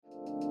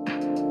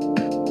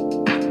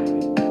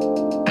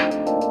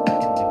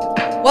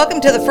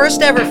Welcome to the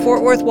first ever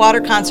Fort Worth Water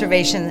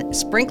Conservation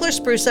Sprinkler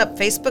Spruce Up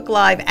Facebook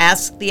Live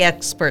Ask the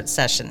Expert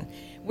session.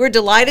 We're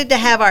delighted to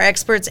have our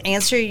experts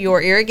answer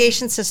your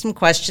irrigation system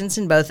questions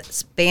in both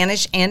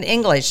Spanish and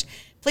English.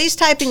 Please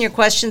type in your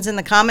questions in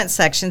the comment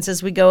sections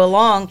as we go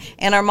along,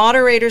 and our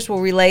moderators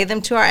will relay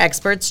them to our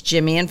experts,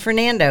 Jimmy and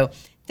Fernando.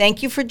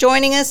 Thank you for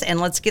joining us,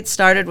 and let's get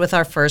started with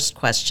our first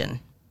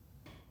question.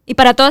 Y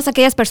para todas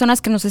aquellas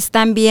personas que nos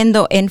están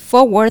viendo en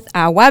Fort Worth,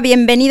 Agua,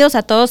 bienvenidos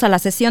a todos a la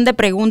sesión de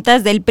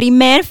preguntas del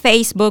primer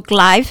Facebook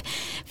Live,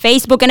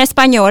 Facebook en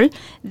español,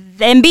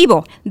 en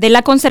vivo, de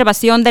la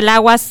conservación del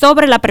agua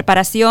sobre la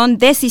preparación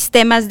de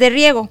sistemas de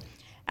riego.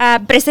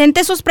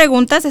 Presente sus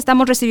preguntas,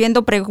 estamos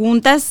recibiendo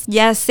preguntas,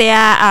 ya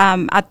sea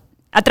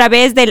a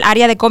través del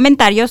área de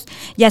comentarios,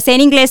 ya sea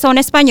en inglés o en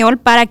español,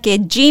 para que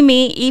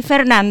Jimmy y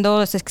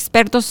Fernando, los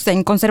expertos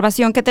en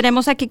conservación que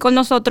tenemos aquí con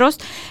nosotros,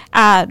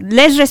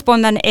 les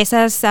respondan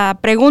esas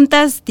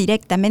preguntas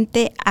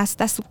directamente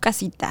hasta su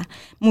casita.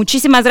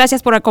 Muchísimas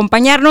gracias por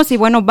acompañarnos y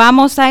bueno,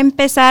 vamos a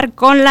empezar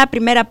con la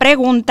primera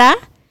pregunta,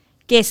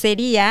 que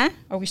sería,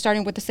 are we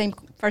starting with the same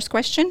first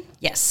question?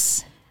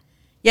 Yes.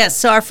 Yes,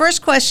 so our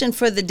first question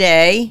for the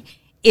day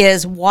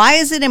is, why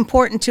is it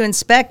important to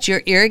inspect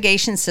your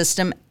irrigation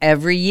system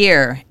every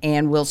year?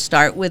 And we'll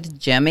start with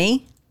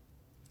Jimmy.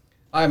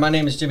 Hi, my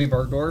name is Jimmy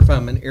Bergdorf.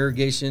 I'm an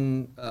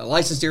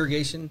licensed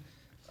irrigation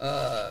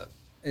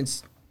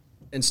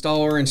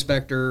installer,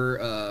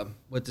 inspector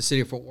with the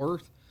city of Fort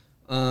Worth.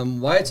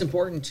 Why it's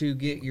important to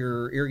get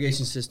your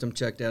irrigation system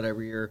checked out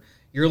every year.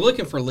 You're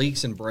looking for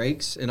leaks and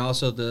breaks, and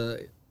also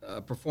the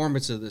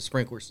performance of the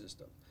sprinkler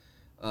system.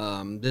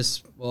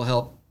 This will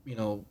help,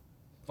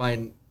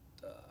 find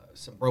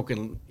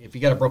if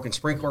you got a broken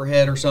sprinkler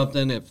head or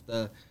something, if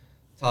the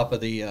top of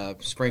the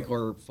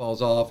sprinkler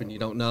falls off and you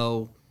don't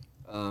know,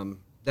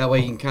 that way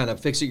you can kind of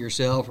fix it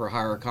yourself or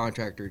hire a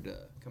contractor to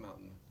come out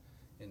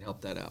and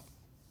help that out.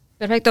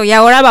 Perfecto, y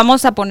ahora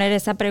vamos a poner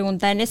esa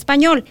pregunta en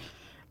español.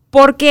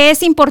 ¿Por qué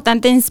es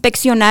importante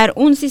inspeccionar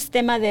un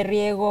sistema de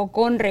riego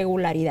con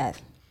regularidad?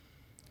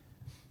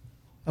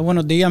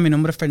 Buenos días, mi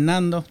nombre es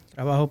Fernando,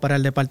 trabajo para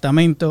el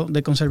Departamento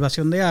de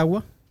Conservación de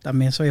Agua,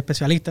 también soy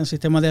especialista en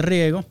sistemas de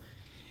riego.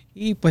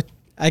 Y pues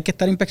hay que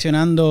estar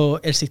inspeccionando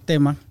el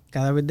sistema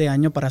cada vez de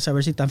año para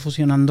saber si están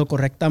funcionando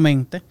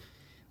correctamente.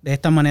 De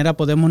esta manera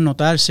podemos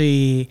notar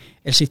si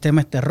el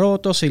sistema está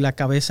roto, si la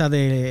cabeza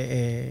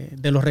de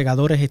los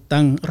regadores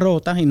están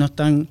rotas y no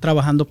están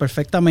trabajando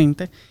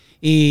perfectamente.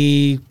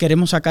 Y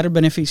queremos sacar el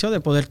beneficio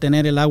de poder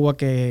tener el agua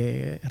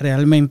que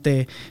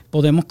realmente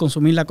podemos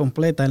consumirla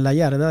completa en la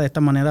yarda. De esta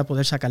manera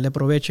poder sacarle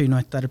provecho y no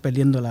estar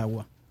perdiendo el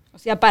agua. O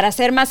sea, para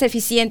ser más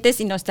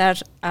eficientes y no estar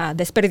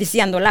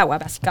desperdiciando el agua,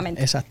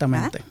 básicamente.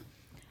 Exactamente.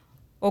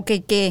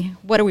 Okay,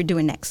 what are we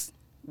doing next?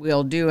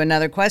 We'll do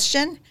another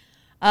question.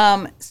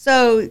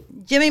 So,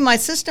 Jimmy, my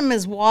system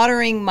is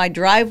watering my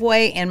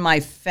driveway and my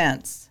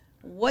fence.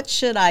 What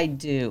should I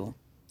do?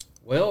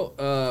 Well,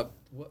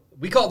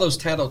 we call those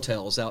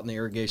tattletales out in the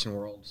irrigation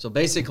world. So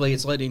basically,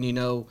 it's letting you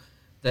know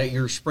that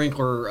your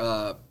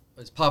sprinkler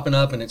is popping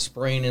up and it's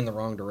spraying in the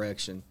wrong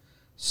direction.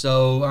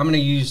 So I'm going to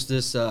use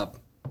this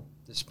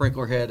the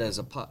sprinkler head as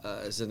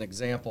an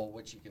example,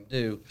 which you can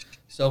do.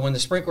 So when the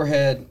sprinkler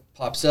head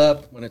pops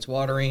up, when it's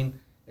watering,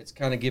 it's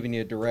kind of giving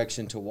you a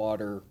direction to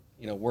water,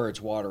 where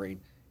it's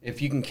watering.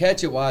 If you can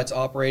catch it while it's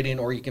operating,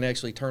 or you can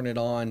actually turn it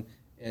on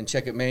and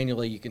check it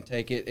manually, you can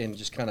take it and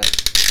just kind of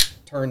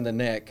turn the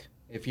neck.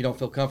 If you don't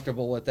feel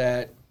comfortable with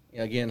that,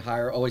 again,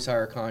 always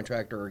hire a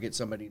contractor or get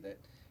somebody that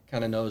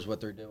kind of knows what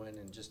they're doing,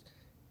 and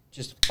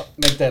just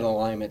make that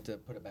alignment to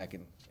put it back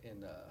in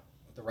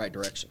the right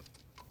direction.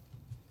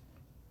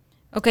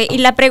 Okay, y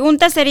la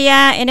pregunta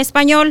sería en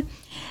español.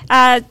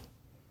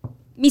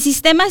 Mi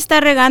sistema está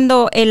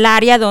regando el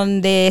área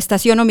donde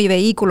estaciono mi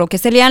vehículo, que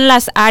serían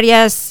las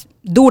áreas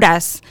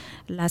duras,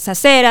 las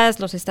aceras,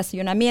 los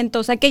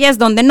estacionamientos, aquellas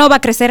donde no va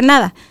a crecer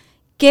nada.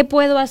 ¿Qué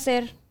puedo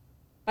hacer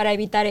para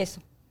evitar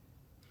eso?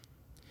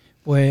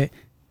 Pues,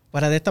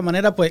 de esta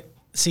manera, pues,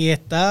 si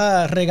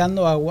está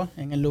regando agua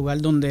en el lugar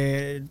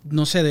donde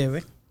no se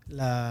debe,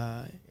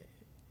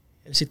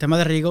 el sistema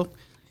de riego,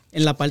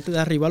 en la parte de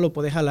arriba lo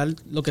puede jalar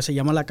lo que se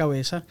llama la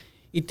cabeza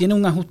y tiene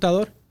un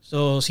ajustador.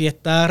 So, si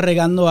está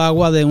regando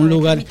agua de un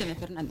lugar... Permíteme,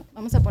 Fernando.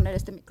 Vamos a poner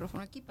este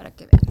micrófono aquí para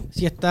que vean.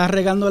 Si está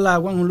regando el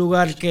agua en un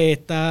lugar que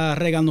está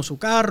regando su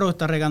carro,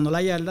 está regando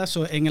la yarda,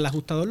 en el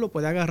ajustador lo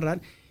puede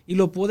agarrar y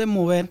lo puede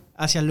mover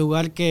hacia el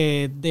lugar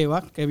que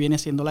deba, que viene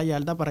siendo la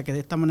yarda, para que de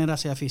esta manera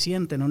sea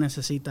eficiente, no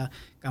necesita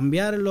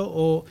cambiarlo.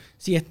 O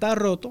si está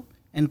roto,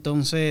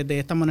 entonces de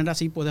esta manera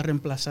sí puede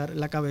reemplazar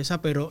la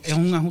cabeza, pero es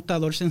un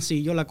ajustador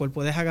sencillo, la cual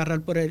puedes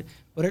agarrar por el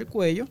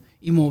cuello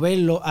y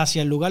moverlo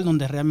hacia el lugar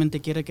donde realmente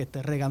quiere que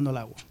esté regando el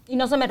agua. Y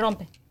no se me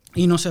rompe.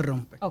 Y no se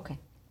rompe. Okay.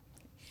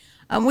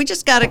 We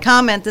just got a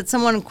comment that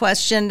someone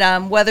questioned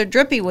whether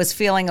Drippy was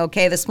feeling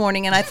okay this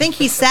morning, and I think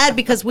he's sad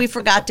because we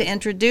forgot to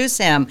introduce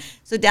him.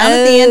 So down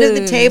at the end of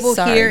the table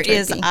here Drippy.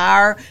 is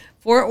our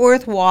Fort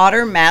Worth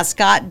Water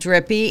mascot,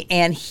 Drippy,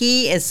 and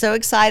he is so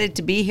excited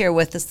to be here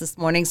with us this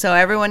morning, so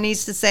everyone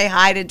needs to say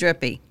hi to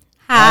Drippy.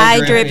 Hi,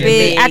 Hi, Drippy.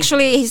 Drippy.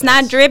 Actually, he's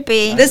not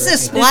Drippy. This is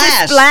Splash.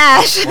 This is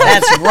Splash.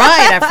 That's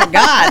right. I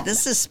forgot.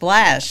 This is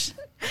Splash.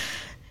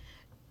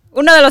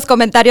 Uno de los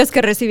comentarios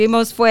que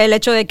recibimos fue el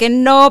hecho de que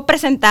no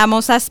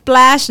presentamos a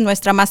Splash,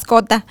 nuestra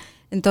mascota.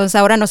 Entonces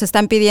ahora nos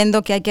están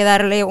pidiendo que hay que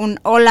darle un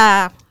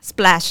hola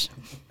Splash.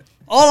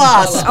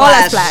 Hola, Splash.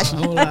 Hola Splash.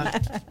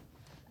 Hola.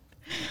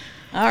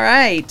 All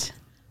right.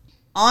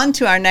 On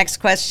to our next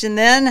question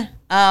then.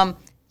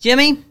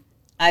 Jimmy,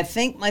 I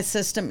think my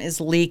system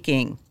is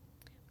leaking.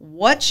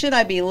 What should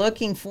I be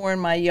looking for in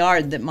my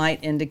yard that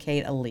might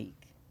indicate a leak?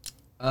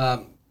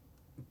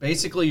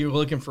 Basically, you're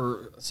looking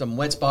for some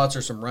wet spots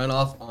or some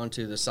runoff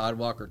onto the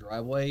sidewalk or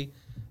driveway.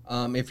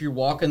 If you're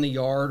walking the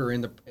yard or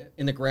in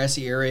the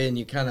grassy area and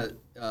you kind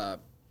of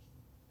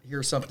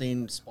hear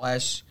something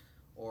splash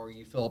or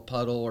you feel a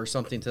puddle or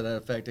something to that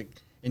effect,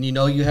 and you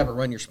know you haven't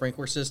run your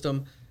sprinkler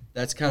system,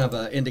 that's kind of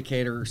an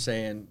indicator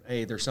saying,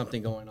 hey, there's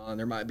something going on.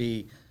 There might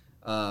be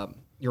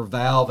your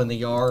valve in the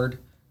yard.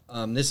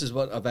 This is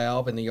what a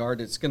valve in the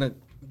yard. It's going to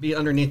be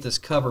underneath this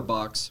cover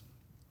box.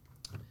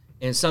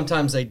 And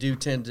sometimes they do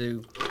tend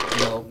to,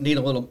 need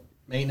a little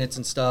maintenance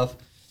and stuff.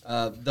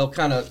 They'll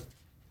kind of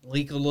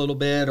leak a little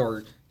bit,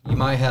 or you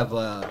might have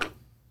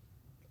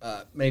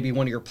maybe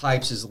one of your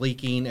pipes is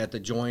leaking at the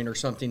joint or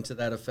something to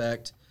that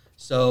effect.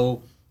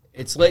 So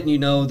it's letting you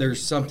know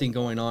there's something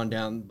going on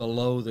down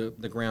below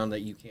the ground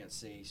that you can't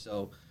see.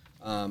 So,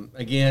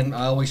 again,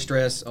 I always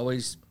stress,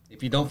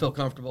 if you don't feel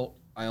comfortable,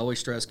 I always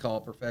stress call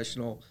a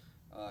professional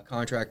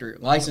contractor.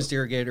 Licensed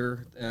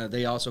irrigator,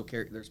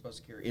 they're supposed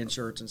to carry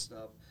insurance and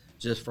stuff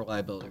just for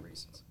liability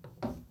reasons.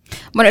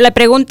 Bueno, la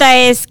pregunta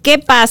es, ¿qué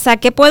pasa?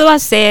 ¿Qué puedo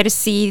hacer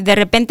si de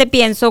repente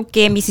pienso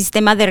que mi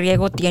sistema de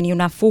riego tiene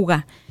una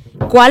fuga?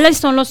 ¿Cuáles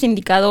son los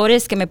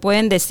indicadores que me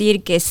pueden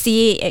decir que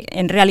sí,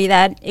 en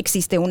realidad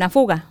existe una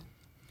fuga?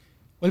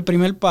 El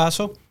primer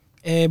paso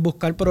es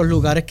buscar por los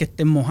lugares que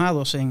estén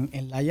mojados en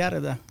la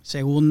yarda.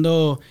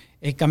 Segundo,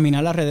 es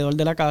caminar alrededor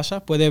de la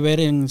casa. Puede ver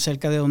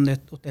cerca de donde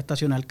usted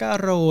estaciona el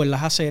carro o en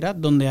las aceras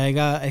donde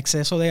haya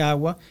exceso de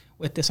agua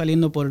o esté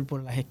saliendo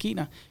por las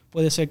esquinas.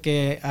 Puede ser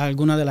que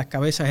alguna de las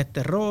cabezas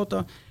esté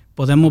rota.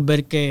 Podemos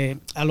ver que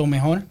a lo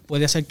mejor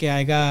puede ser que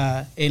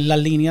haya en la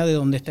línea de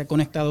donde esté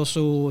conectado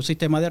su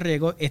sistema de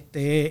riego,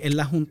 en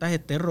las juntas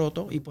esté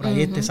roto y por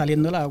ahí esté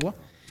saliendo el agua.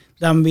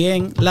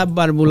 También las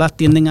válvulas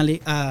tienden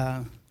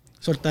a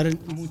soltar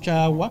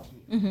mucha agua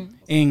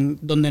en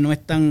donde no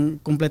están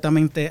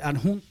completamente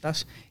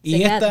adjuntas.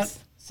 Y estas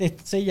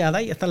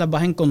selladas, y estas las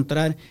vas a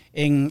encontrar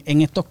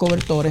en estos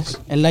cobertores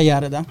en la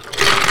yarda.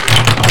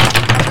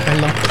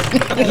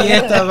 Y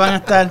estas van a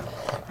estar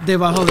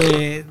debajo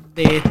de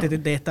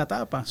esta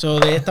tapa.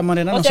 De esta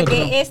manera o sea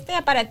que este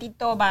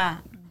aparatito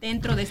va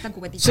dentro de esta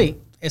cubetita. Sí,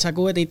 esa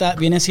cubetita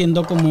viene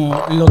siendo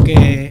como lo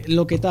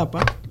que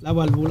tapa la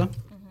válvula.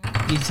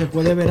 Y se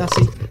puede ver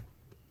así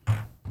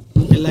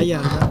en la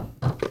yarda.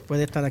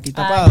 Puede estar aquí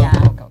tapado.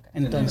 Okay.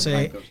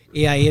 Entonces,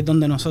 y ahí es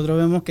donde nosotros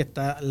vemos que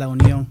está la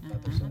unión.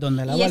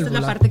 Donde la y válvula, esta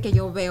es la parte que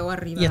yo veo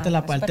arriba. Y esta es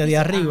la parte de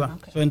arriba.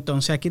 Okay.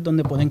 Entonces aquí es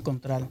donde puede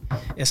encontrar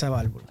esa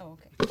válvula.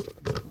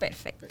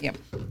 Perfecto. Yep.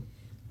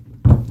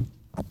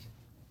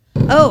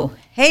 Oh,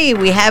 hey,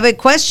 we have a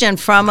question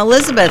from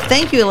Elizabeth.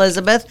 Thank you,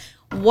 Elizabeth.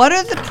 What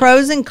are the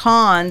pros and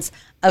cons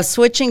of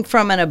switching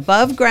from an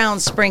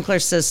above-ground sprinkler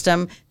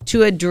system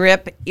to a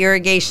drip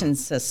irrigation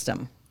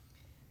system?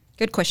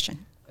 Good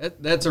question.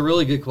 That's a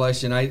really good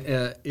question.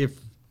 If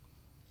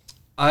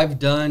I've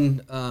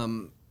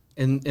done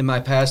in my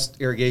past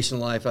irrigation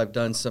life, I've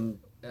done some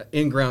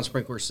in-ground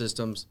sprinkler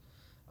systems.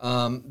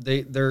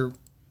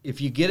 If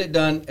you get it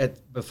done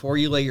before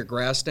you lay your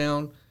grass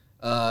down,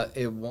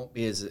 it won't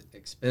be as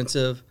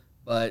expensive.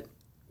 But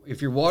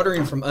if you're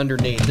watering from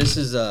underneath, this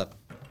is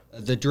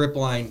the drip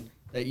line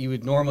that you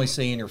would normally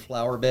see in your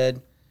flower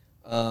bed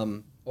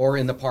or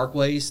in the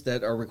parkways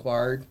that are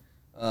required.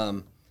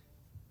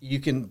 You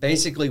can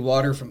basically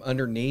water from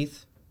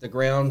underneath the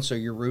ground, so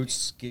your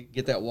roots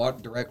get that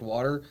direct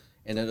water,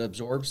 and it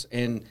absorbs.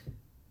 And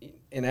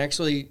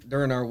actually,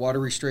 during our water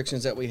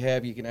restrictions that we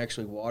have, you can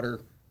actually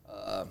water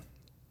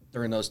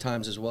during those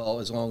times as well,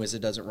 as long as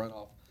it doesn't run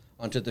off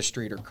onto the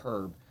street or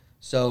curb.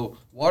 So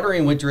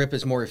watering with drip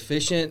is more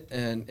efficient,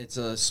 and it's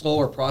a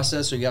slower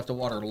process, so you have to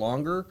water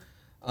longer.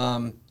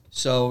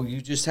 So you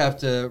just have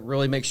to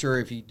really make sure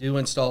if you do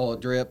install a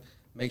drip,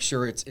 make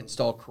sure it's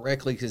installed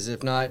correctly, because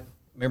if not,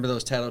 remember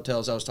those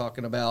tattletales I was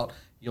talking about,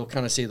 you'll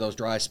kind of see those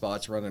dry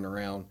spots running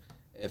around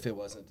if it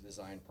wasn't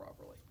designed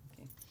properly.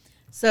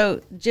 So,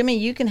 Jimmy,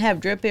 you can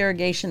have drip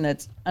irrigation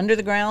that's under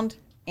the ground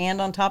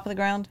and on top of the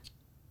ground?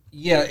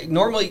 Yeah,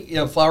 normally,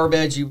 flower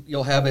beds,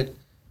 you'll have it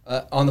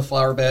on the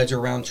flower beds or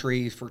around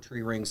trees for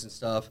tree rings and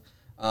stuff.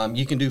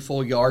 You can do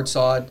full yard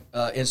sod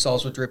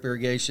installs with drip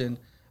irrigation.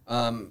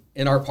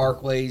 In our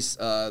parkways,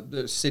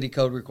 the city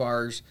code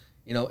requires,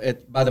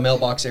 by the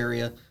mailbox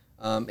area,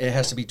 it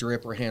has to be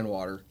drip or hand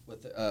water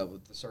with a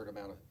certain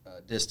amount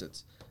of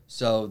distance.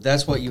 So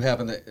that's what you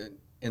have in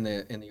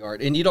the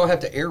yard, and you don't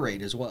have to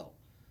aerate as well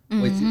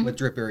with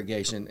drip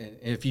irrigation. And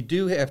if you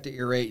do have to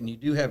aerate and you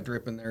do have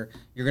drip in there,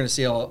 you're going to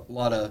see a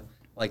lot of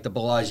like the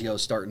Bellagio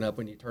starting up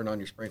when you turn on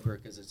your sprinkler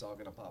because it's all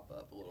going to pop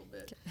up a little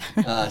bit.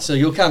 So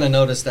you'll kind of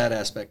notice that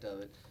aspect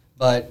of it.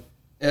 But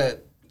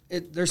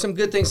there's some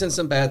good things and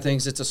some bad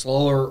things. It's a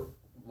slower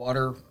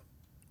water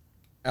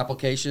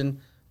application,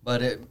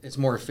 but it's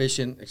more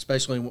efficient,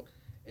 especially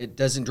it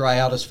doesn't dry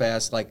out as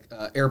fast like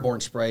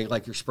airborne spray,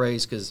 like your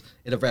sprays, because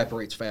it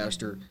evaporates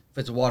faster. If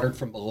it's watered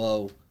from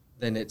below,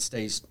 then it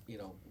stays,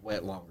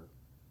 wet longer.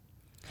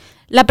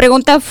 La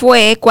pregunta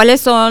fue,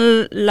 ¿cuáles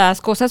son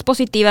las cosas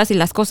positivas y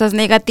las cosas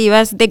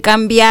negativas de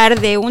cambiar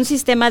de un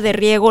sistema de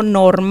riego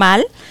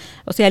normal,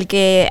 o sea, el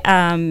que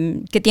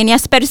tiene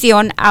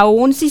aspersión, a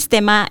un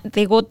sistema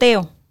de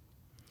goteo?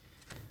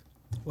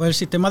 Pues el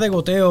sistema de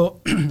goteo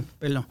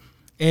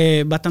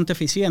es bastante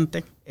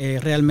eficiente.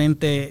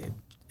 Realmente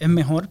es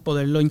mejor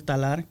poderlo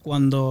instalar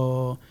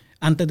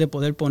antes de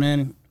poder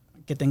poner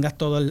que tengas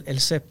todo el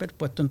césped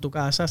puesto en tu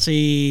casa.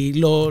 Si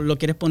lo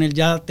quieres poner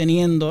ya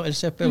teniendo el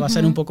césped, va a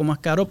ser un poco más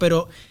caro,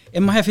 pero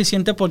es más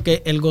eficiente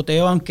porque el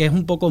goteo, aunque es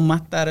un poco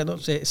más tardo,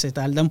 se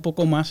tarda un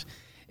poco más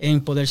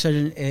en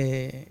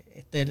poderse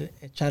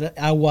echar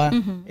agua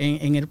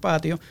en el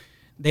patio.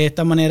 De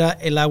esta manera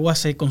el agua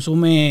se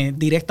consume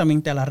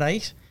directamente a la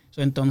raíz.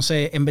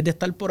 Entonces, en vez de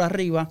estar por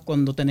arriba,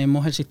 cuando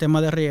tenemos el sistema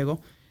de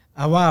riego,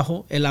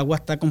 abajo el agua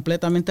está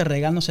completamente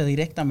regándose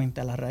directamente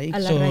a la raíz.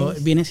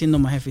 Viene siendo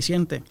más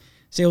eficiente.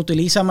 Se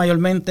utiliza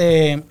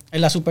mayormente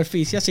en la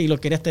superficie si lo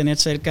quieres tener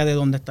cerca de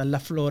donde están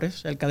las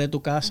flores, cerca de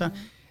tu casa.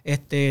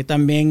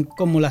 También,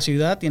 como la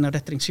ciudad tiene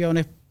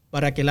restricciones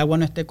para que el agua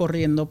no esté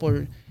corriendo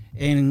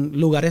en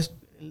lugares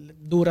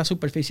duras,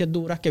 superficies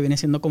duras, que viene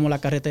siendo como la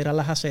carretera,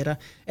 las aceras,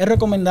 es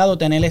recomendado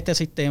tener este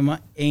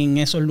sistema en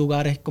esos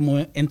lugares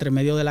como entre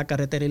medio de la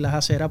carretera y las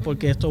aceras,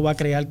 porque esto va a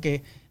crear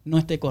que no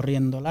esté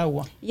corriendo el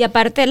agua. Y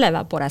aparte la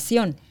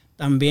evaporación.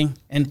 También.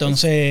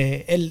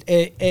 Entonces,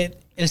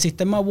 el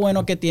sistema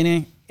bueno que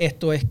tiene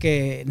esto es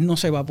que no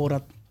se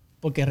evapora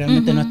porque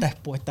realmente no está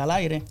expuesta al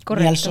aire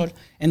ni al sol.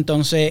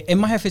 Entonces, es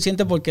más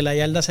eficiente porque la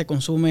yarda se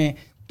consume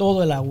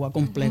todo el agua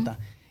completa.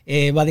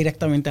 Va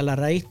directamente a la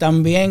raíz.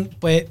 También,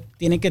 pues,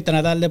 tiene que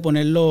tratar de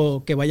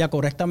ponerlo que vaya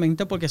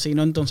correctamente, porque si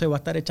no, entonces va a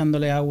estar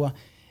echándole agua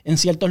en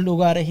ciertos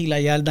lugares y la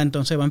yarda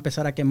entonces va a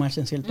empezar a quemarse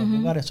en ciertos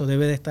lugares. Eso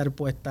debe de estar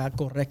puesta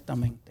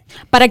correctamente.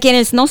 Para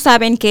quienes no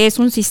saben qué es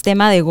un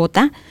sistema de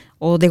gota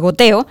o de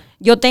goteo,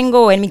 yo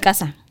tengo en mi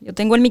casa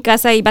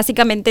y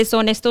básicamente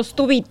son estos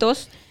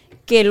tubitos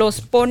que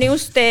los pone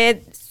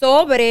usted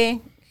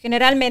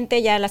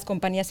generalmente ya las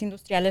compañías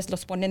industriales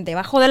los ponen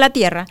debajo de la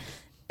tierra,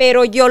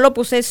 pero yo lo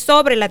puse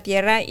sobre la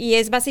tierra y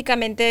es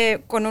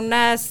básicamente con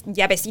unas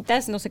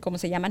llavecitas, no sé cómo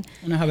se llaman.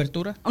 ¿Unas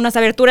aberturas? Unas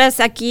aberturas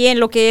aquí en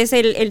lo que es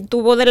el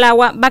tubo del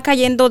agua, va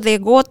cayendo de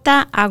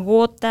gota a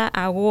gota,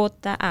 a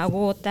gota, a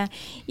gota.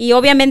 Y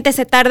obviamente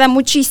se tarda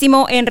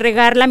muchísimo en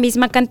regar la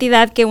misma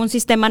cantidad que un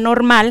sistema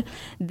normal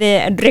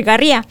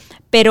regaría.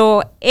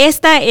 Pero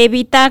esta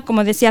evita,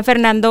 como decía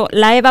Fernando,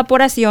 la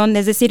evaporación,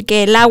 es decir,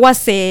 que el agua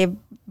se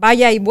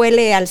vaya y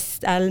vuele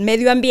al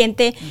medio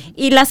ambiente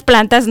y las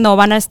plantas no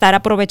van a estar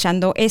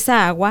aprovechando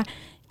esa agua,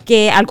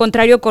 que al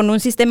contrario con un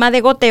sistema de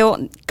goteo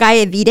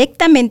cae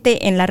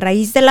directamente en la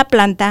raíz de la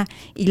planta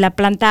y la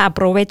planta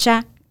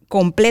aprovecha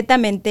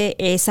completamente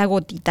esa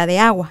gotita de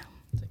agua.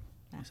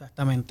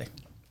 Exactamente.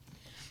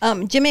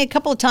 Jimmy, a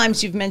couple of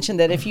times you've mentioned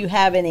that if you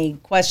have any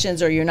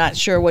questions or you're not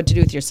sure what to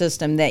do with your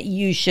system, that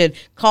you should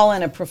call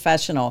in a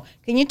professional.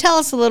 Can you tell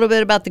us a little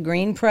bit about the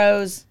Green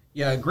Pros?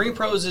 Yeah, Green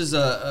Pros is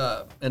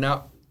a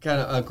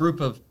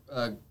group of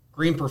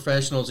green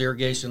professionals,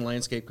 irrigation,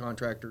 landscape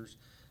contractors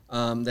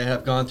that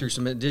have gone through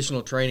some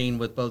additional training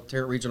with both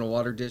Tarrant Regional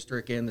Water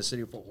District and the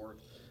City of Fort Worth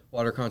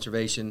Water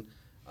Conservation.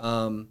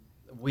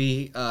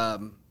 They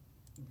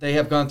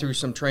have gone through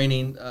some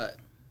training.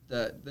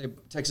 The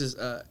Texas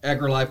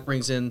AgriLife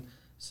brings in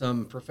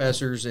some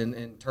professors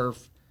and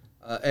turf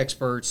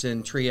experts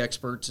and tree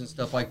experts and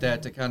stuff like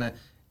that to kind of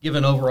give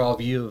an overall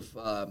view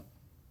of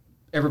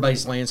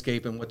everybody's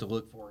landscape and what to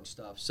look for and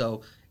stuff.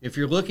 So if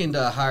you're looking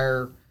to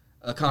hire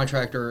a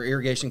contractor or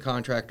irrigation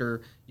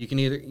contractor, you can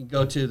either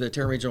go to the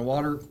Tarrant Regional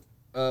Water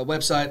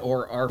website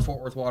or our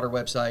Fort Worth Water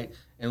website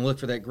and look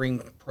for that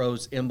Green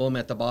Pros emblem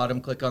at the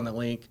bottom. Click on the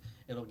link.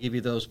 It'll give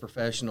you those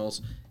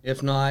professionals.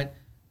 If not,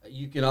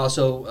 you can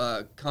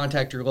also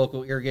contact your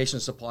local irrigation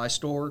supply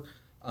store.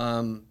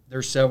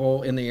 There's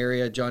several in the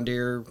area, John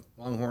Deere,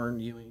 Longhorn,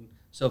 Ewing,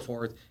 so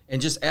forth,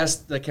 and just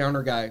ask the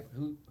counter guy,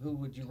 who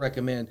would you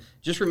recommend?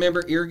 Just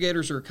remember,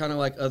 irrigators are kind of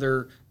like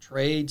other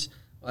trades.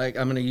 Like,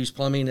 I'm going to use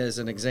plumbing as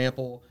an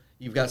example.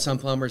 You've got some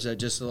plumbers that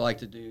just like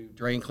to do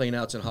drain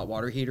cleanouts and hot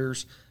water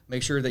heaters.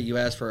 Make sure that you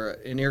ask for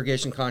an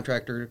irrigation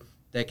contractor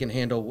that can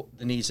handle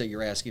the needs that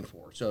you're asking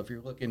for. So if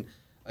you're looking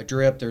a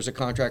drip, there's a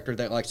contractor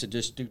that likes to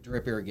just do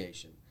drip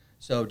irrigation.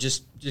 So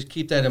just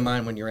keep that in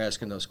mind when you're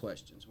asking those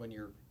questions, when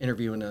you're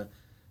interviewing a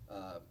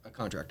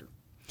contractor.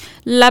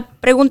 La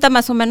pregunta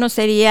más o menos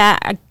sería,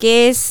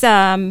 ¿qué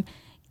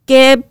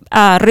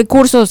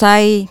recursos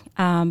hay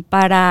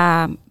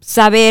para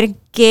saber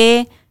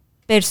qué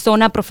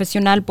persona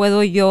profesional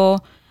puedo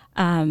yo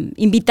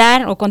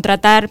invitar o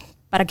contratar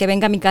para que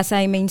venga a mi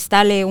casa y me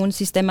instale un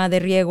sistema de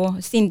riego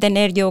sin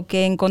tener yo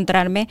que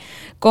encontrarme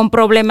con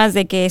problemas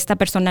de que esta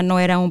persona no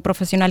era un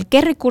profesional.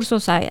 ¿Qué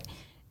recursos hay,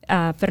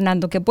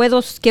 Fernando, que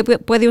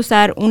puede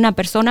usar una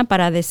persona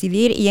para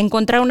decidir y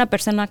encontrar una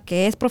persona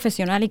que es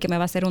profesional y que me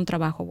va a hacer un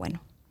trabajo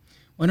bueno?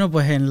 Bueno,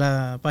 pues en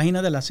la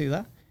página de la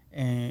ciudad,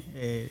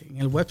 en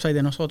el website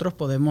de nosotros,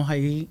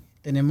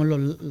 tenemos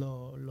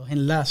los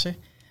enlaces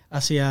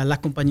hacia las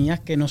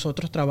compañías que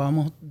nosotros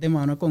trabajamos de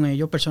mano con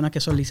ellos, personas que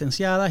son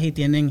licenciadas y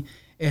tienen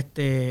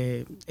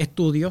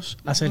estudios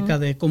acerca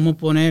de cómo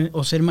poner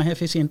o ser más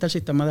eficiente el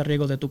sistema de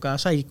riego de tu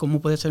casa y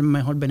cómo puede ser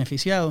mejor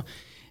beneficiado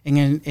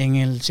en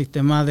el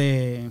sistema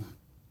de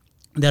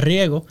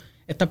riego.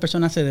 Estas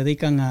personas se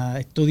dedican a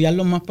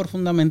estudiarlo más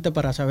profundamente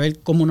para saber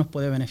cómo nos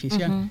puede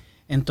beneficiar.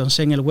 Entonces,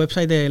 en el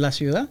website de la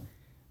ciudad,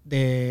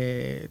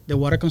 de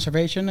Water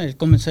Conservation,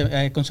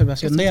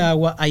 conservación de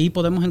agua, ahí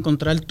podemos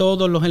encontrar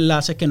todos los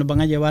enlaces que nos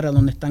van a llevar a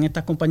donde están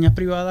estas compañías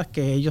privadas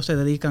que ellos se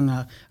dedican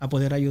a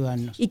poder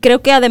ayudarnos. Y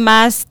creo que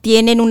además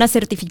tienen una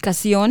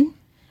certificación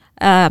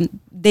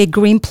de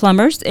Green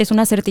Plumbers. Es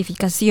una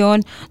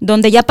certificación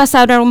donde ya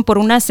pasaron por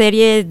una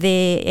serie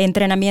de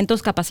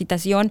entrenamientos,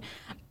 capacitación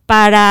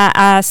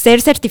para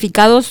ser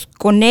certificados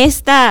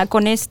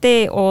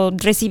o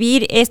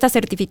recibir esta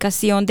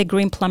certificación de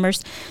Green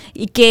Plumbers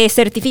y que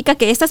certifica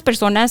que estas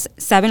personas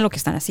saben lo que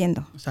están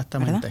haciendo.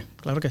 Exactamente, ¿verdad?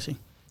 Claro que sí.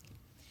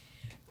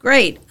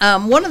 Great.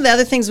 One of the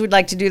other things we'd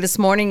like to do this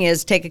morning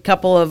is take a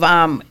couple of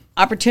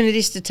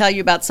opportunities to tell you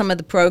about some of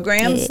the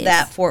programs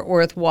that Fort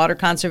Worth Water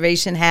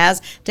Conservation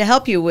has to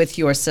help you with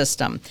your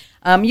system.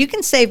 You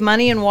can save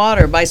money and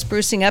water by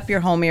sprucing up your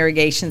home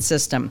irrigation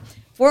system.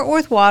 Fort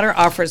Worth Water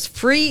offers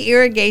free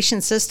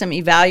irrigation system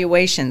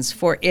evaluations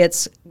for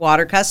its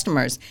water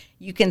customers.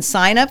 You can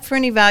sign up for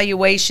an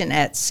evaluation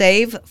at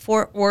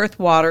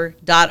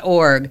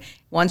savefortworthwater.org.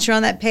 Once you're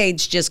on that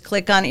page, just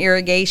click on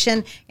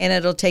irrigation, and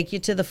it'll take you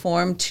to the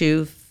form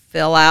to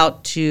fill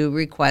out to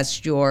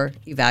request your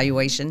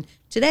evaluation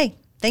today.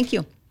 Thank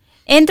you.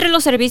 Entre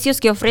los servicios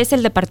que ofrece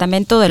el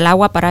Departamento del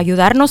Agua para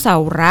ayudarnos a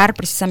ahorrar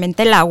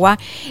precisamente el agua,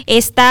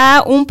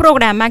 está un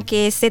programa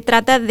que se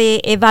trata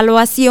de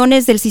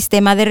evaluaciones del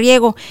sistema de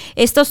riego.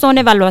 Estos son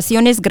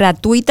evaluaciones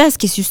gratuitas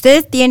que si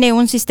usted tiene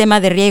un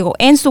sistema de riego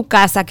en su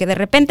casa que de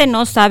repente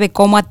no sabe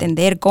cómo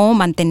atender, cómo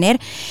mantener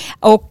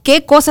o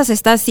qué cosas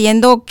está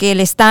haciendo que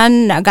le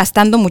están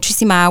gastando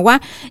muchísima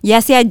agua,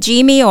 ya sea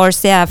Jimmy o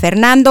sea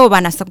Fernando,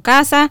 van a su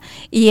casa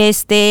y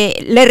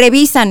le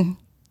revisan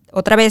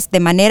otra vez de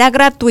manera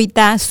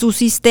gratuita su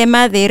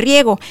sistema de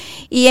riego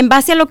y en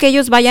base a lo que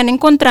ellos vayan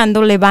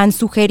encontrando le van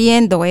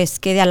sugiriendo, es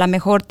que a lo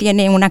mejor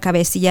tiene una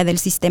cabecilla del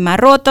sistema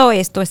roto,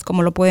 esto es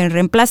como lo pueden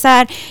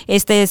reemplazar,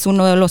 este es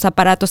uno de los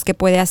aparatos que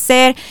puede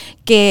hacer,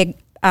 que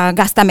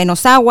gasta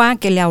menos agua,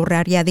 que le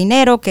ahorraría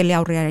dinero, que le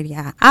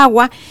ahorraría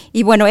agua.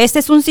 Y bueno, este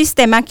es un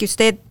sistema que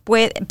este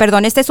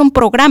es un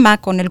programa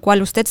con el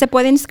cual usted se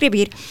puede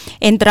inscribir,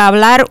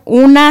 entablar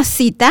una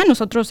cita.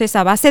 Nosotros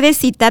esa base de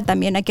cita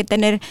también hay que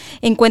tener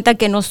en cuenta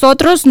que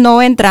nosotros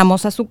no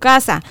entramos a su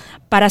casa.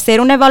 Para hacer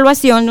una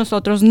evaluación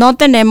nosotros no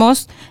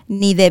tenemos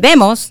ni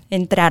debemos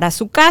entrar a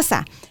su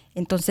casa.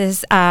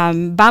 Entonces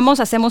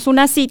hacemos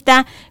una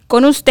cita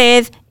con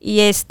usted y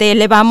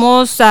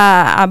vamos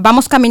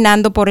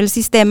caminando por el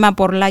sistema,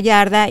 por la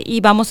yarda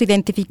y vamos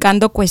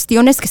identificando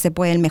cuestiones que se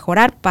pueden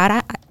mejorar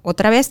para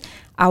otra vez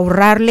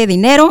ahorrarle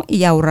dinero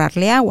y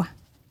ahorrarle agua.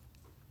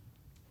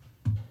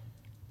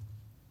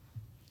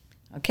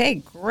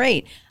 Okay,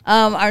 great.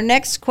 Our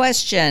next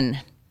question.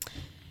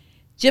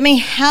 Jimmy,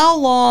 how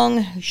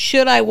long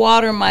should I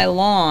water my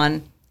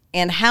lawn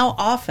and how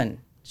often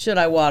should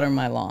I water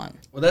my lawn?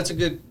 Well, that's a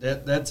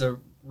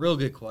real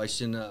good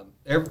question.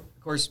 Of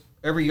course,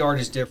 every yard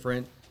is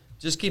different.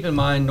 Just keep in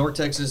mind, North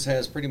Texas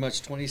has pretty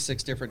much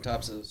 26 different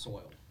types of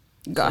soil.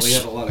 Gosh. So we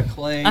have a lot of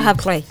clay. I have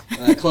clay.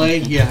 Clay,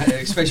 yeah,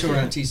 especially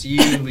around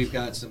TCU. We've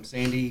got some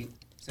sandy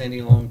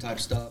loam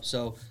type stuff.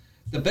 So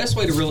the best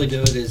way to really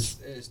do it is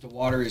to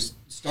water is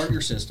start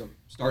your system,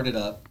 start it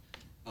up,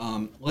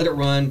 let it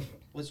run.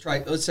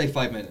 Let's say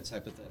 5 minutes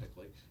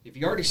hypothetically. If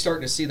you're already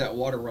starting to see that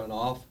water run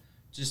off,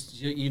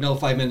 just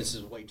 5 minutes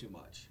is way too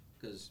much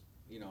because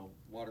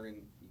watering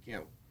you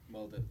can't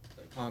mow the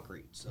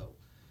concrete. So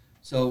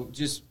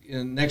just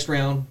next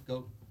round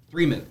go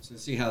 3 minutes and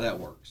see how that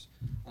works.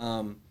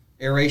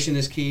 Aeration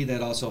is key.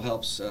 That also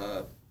helps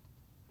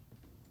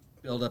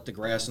build up the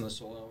grass in the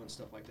soil and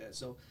stuff like that.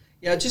 So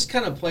yeah, just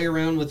kind of play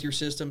around with your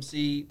system.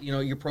 See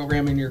you're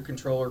programming your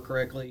controller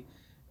correctly.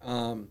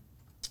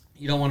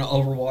 You don't want to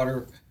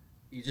overwater.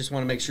 You just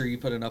want to make sure you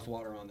put enough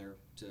water on there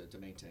to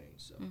maintain.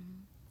 So. Mm-hmm.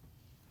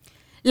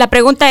 La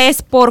pregunta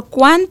es, ¿por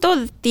cuánto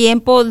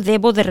tiempo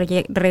debo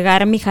de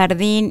regar mi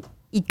jardín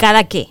y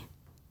cada qué?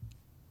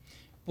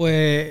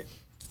 Pues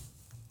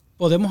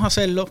podemos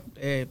hacerlo,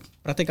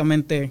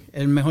 prácticamente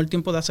el mejor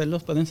tiempo de hacerlo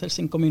pueden ser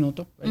 5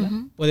 minutos, ¿verdad?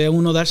 Uh-huh. Puede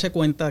uno darse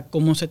cuenta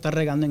cómo se está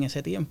regando en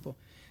ese tiempo.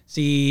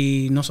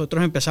 Si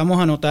nosotros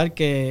empezamos a notar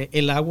que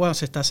el agua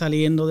se está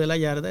saliendo de la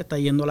yarda, está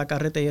yendo a la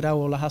carretera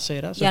o las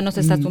aceras. Ya no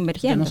se está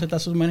sumergiendo. Ya no se está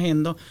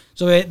sumergiendo.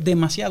 Eso es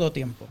demasiado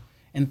tiempo.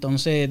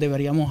 Entonces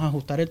deberíamos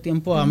ajustar el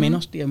tiempo a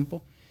menos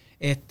tiempo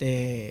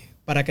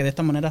para que de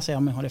esta manera sea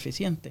mejor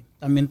eficiente.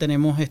 También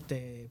tenemos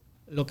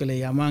lo que le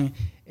llaman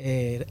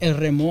el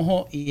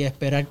remojo y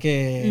esperar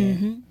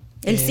que...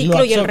 El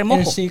ciclo y el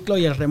remojo. El ciclo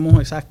y el remojo,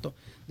 exacto.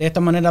 De esta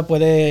manera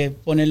puedes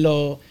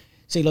ponerlo,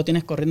 si lo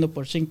tienes corriendo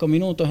por 5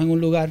 minutos en un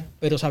lugar,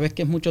 pero sabes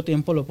que es mucho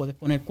tiempo, lo puedes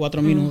poner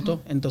 4 minutos,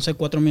 entonces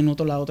 4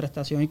 minutos la otra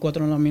estación y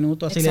 4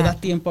 minutos, así le das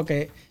tiempo a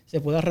que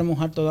se pueda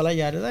remojar toda la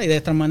yarda y de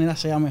esta manera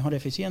sea mejor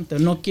eficiente.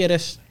 No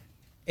quieres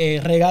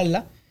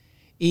regarla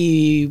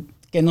y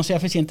que no sea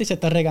eficiente y se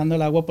está regando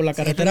el agua por la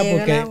carretera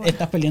porque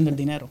estás perdiendo el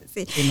dinero.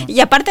 Sí. Y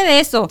aparte de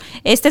eso,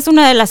 esta es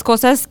una de las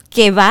cosas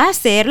que va a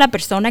hacer la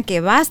persona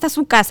que va hasta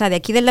su casa de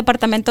aquí del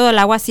Departamento del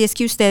Agua si es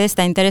que usted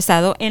está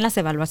interesado en las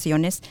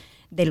evaluaciones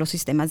de los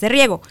sistemas de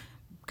riego.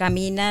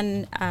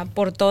 Caminan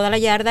por toda la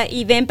yarda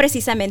y ven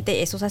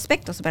precisamente esos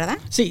aspectos, ¿verdad?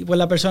 Sí, pues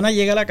la persona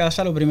llega a la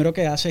casa, lo primero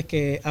que hace es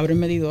que abre el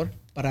medidor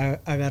para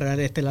agarrar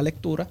la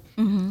lectura,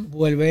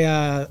 vuelve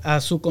a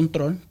su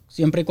control,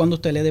 siempre y cuando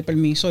usted le dé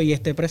permiso y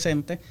esté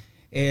presente.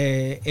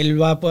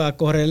 Él va a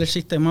correr el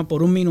sistema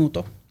por 1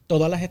 minuto,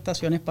 todas las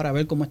estaciones para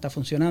ver cómo está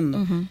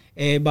funcionando.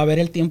 Va a ver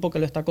el tiempo que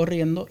lo está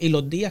corriendo y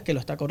los días que lo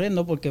está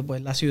corriendo porque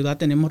pues la ciudad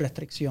tenemos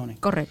restricciones.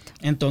 Correcto.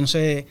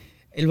 Entonces,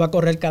 él va a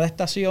correr cada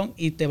estación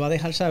y te va a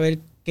dejar saber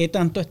qué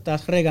tanto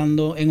estás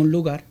regando en un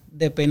lugar.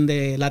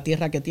 Depende la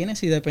tierra que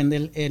tienes y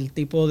depende el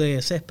tipo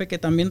de césped que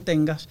también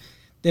tengas.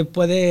 Te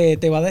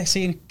va a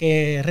decir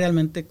que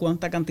realmente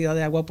cuánta cantidad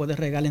de agua puedes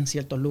regar en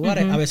ciertos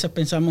lugares. A veces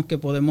pensamos que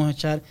podemos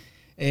echar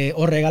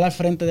o regar al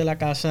frente de la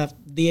casa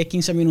 10,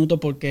 15 minutos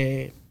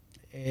porque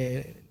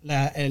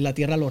la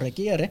tierra lo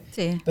requiere,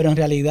 pero en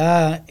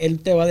realidad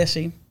él te va a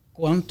decir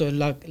cuánto es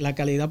la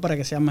calidad para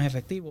que sea más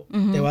efectivo.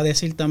 Te va a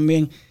decir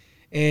también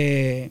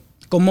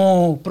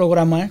cómo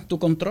programar tu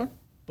control,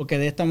 porque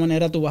de esta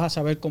manera tú vas a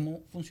saber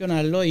cómo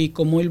funcionarlo y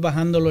cómo ir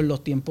bajándolo en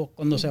los tiempos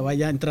cuando se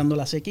vaya entrando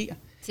la sequía.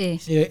 Sí,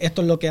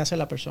 esto es lo que hace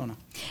la persona.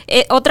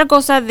 Otra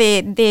cosa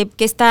de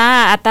que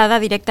está atada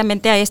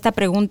directamente a esta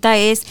pregunta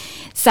es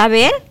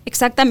saber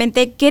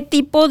exactamente qué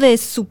tipo de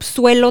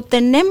subsuelo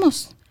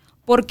tenemos,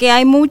 porque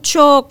hay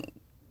mucho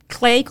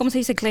clay, ¿cómo se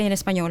dice clay en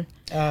español?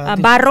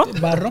 Barro.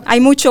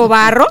 Hay mucho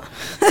barro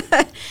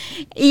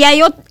y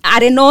hay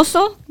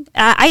arenoso.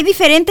 Hay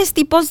diferentes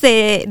tipos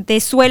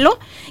de suelo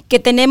que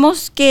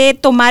tenemos que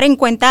tomar en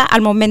cuenta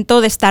al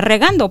momento de estar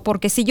regando,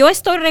 porque si yo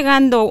estoy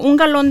regando 1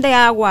 galón de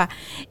agua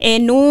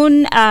en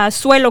un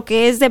suelo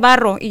que es de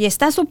barro y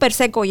está súper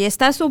seco y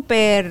está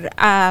súper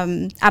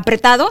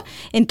apretado,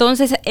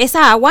 entonces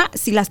esa agua,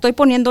 si la estoy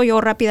poniendo yo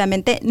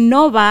rápidamente,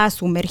 no va a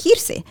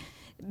sumergirse.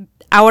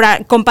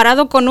 Ahora,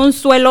 comparado con un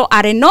suelo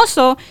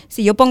arenoso,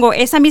 si yo pongo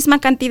esa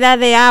misma cantidad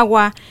de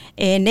agua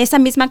en esa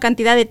misma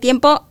cantidad de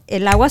tiempo,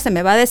 el agua se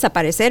me va a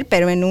desaparecer,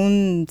 pero en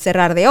un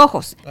cerrar de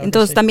ojos. Claro.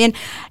 Entonces, también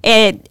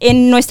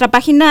en nuestra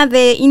página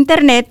de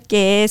internet,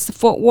 que es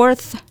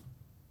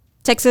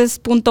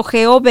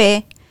fortworthtexas.gov,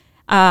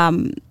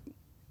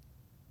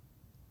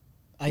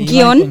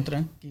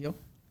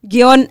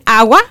 guión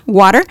agua,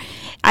 water,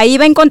 ahí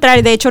va a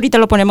encontrar, de hecho ahorita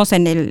lo ponemos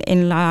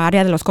en la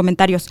área de los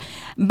comentarios,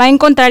 va a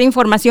encontrar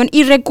información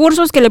y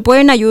recursos que le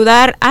pueden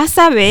ayudar a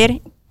saber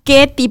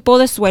qué tipo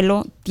de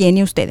suelo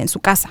tiene usted en su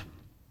casa.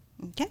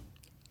 Okay.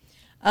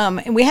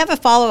 We have a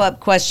follow-up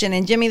question,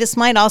 and Jimmy, this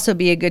might also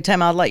be a good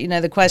time. I'll let you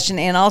know the question,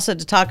 and also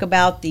to talk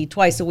about the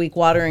twice-a-week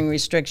watering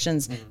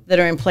restrictions that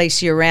are in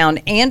place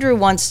year-round. Andrew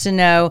wants to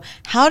know,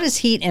 how does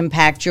heat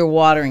impact your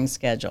watering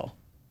schedule?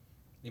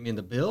 You mean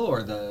the bill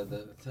or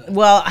the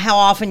Well, how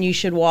often you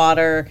should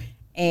water,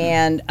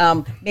 and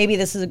maybe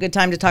this is a good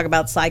time to talk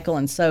about cycle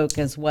and soak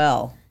as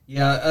well.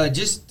 Yeah,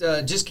 just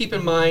keep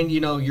in mind,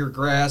 your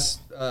grass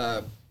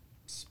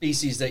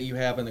species that you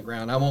have in the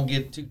ground. I won't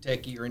get too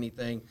techie or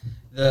anything.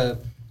 The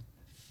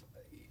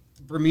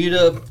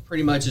Bermuda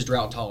pretty much is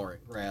drought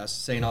tolerant grass.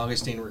 St.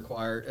 Augustine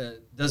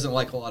doesn't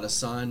like a lot of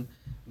sun.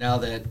 Now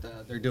that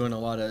they're doing a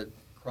lot of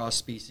cross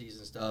species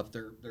and stuff,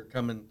 they're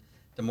coming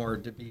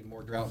to be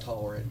more drought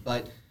tolerant.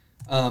 But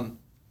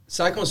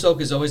cycle and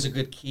soak is always a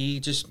good key.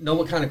 Just know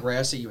what kind of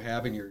grass that you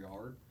have in your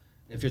yard.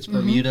 If it's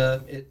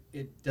Bermuda,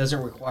 it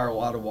doesn't require a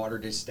lot of water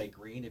to stay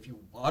green. If you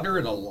water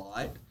it a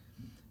lot,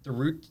 the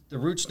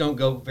roots don't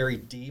go very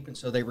deep, and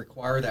so they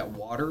require that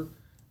water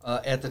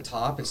at the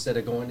top instead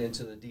of going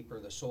into the deeper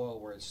of the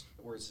soil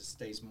where it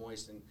stays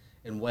moist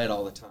and wet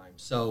all the time.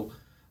 So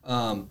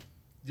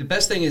the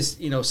best thing is,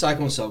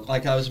 cycle and soak.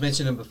 Like I was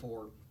mentioning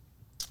before,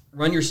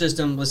 run your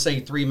system, let's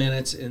say 3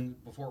 minutes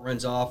and before it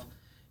runs off.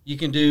 You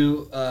can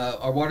do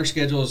our water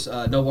schedules,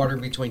 no water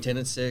between 10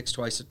 and 6,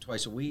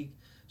 twice a week.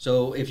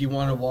 So if you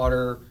want to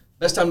water,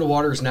 best time to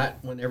water is not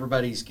when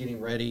everybody's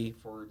getting ready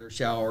for their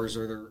showers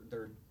or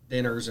their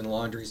dinners and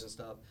laundries and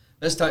stuff.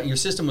 Best time, your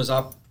system was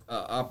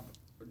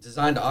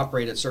designed to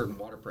operate at certain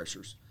water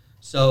pressures.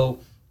 So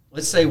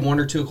let's say 1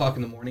 or 2 o'clock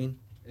in the morning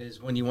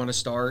is when you want to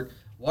start.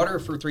 Water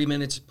for 3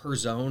 minutes per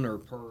zone or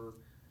per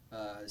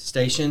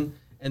station,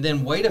 and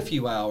then wait a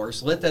few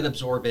hours, let that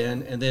absorb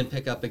in, and then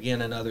pick up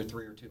again another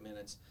 3 or 2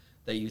 minutes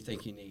that you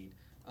think you need.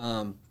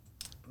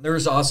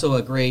 There's also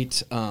a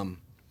great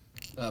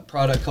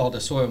product called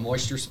a soil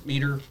moisture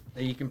meter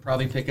that you can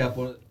probably pick up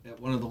at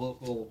one of the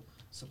local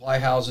supply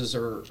houses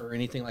or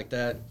anything like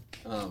that.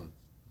 And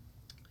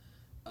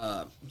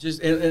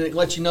it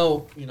lets you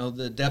know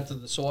the depth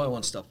of the soil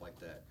and stuff like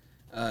that,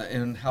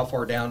 and how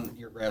far down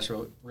your grass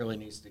really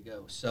needs to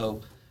go.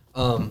 So,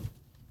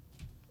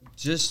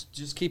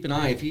 just keep an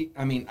eye.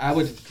 I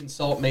would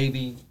consult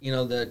maybe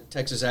the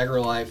Texas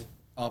AgriLife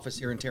office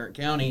here in Tarrant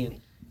County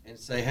and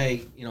say,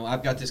 hey,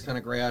 I've got this kind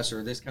of grass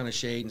or this kind of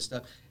shade and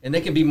stuff, and they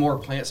can be more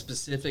plant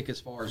specific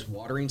as far as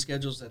watering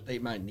schedules that they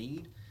might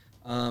need.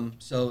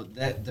 So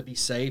that to be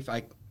safe,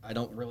 I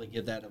don't really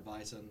give that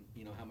advice on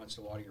how much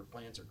to water your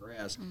plants or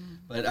grass,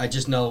 but I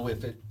just know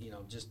if it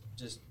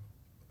just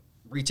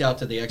reach out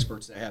to the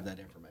experts that have that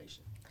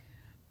information.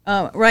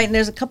 Right, and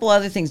there's a couple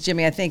other things,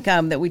 Jimmy. I think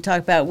that we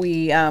talked about.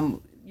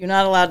 You're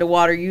not allowed to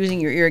water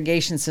using your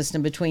irrigation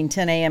system between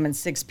 10 a.m. and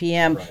 6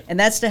 p.m., right. And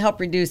that's to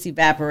help reduce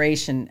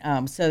evaporation,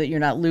 so that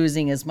you're not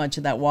losing as much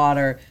of that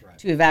water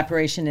to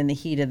evaporation in the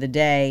heat of the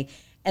day.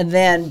 And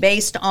then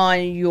based on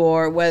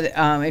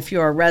if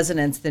you're a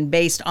resident, then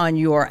based on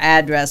your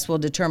address will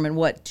determine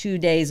what 2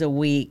 days a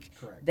week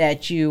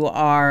that you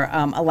are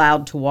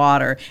allowed to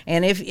water.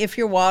 And if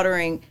you're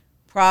watering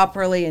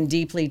properly and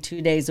deeply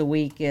 2 days a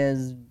week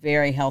is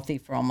very healthy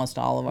for almost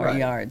all of our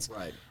yards.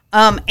 Right.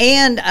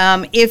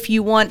 If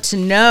you want to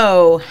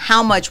know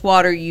how much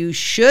water you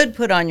should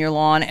put on your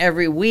lawn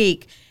every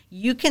week,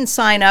 you can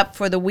sign up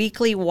for the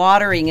weekly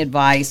watering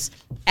advice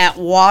at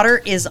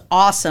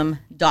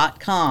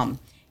waterisawesome.com.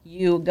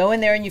 You go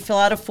in there and you fill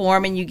out a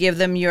form and you give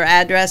them your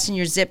address and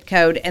your zip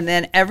code, and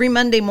then every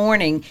Monday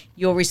morning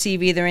you'll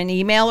receive either an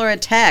email or a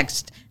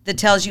text that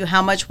tells you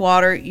how much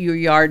water your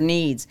yard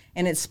needs,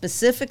 and it's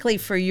specifically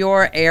for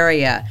your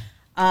area.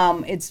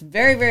 It's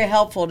very, very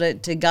helpful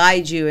to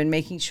guide you in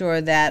making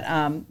sure that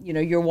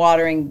you're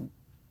watering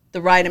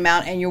the right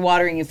amount and you're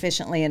watering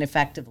efficiently and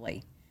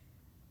effectively.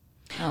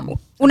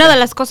 Una de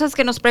las cosas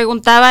que nos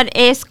preguntaban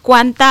es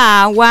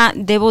cuánta agua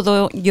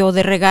debo yo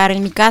de regar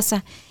en mi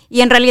casa.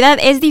 Y en realidad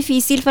es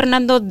difícil,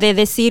 Fernando, de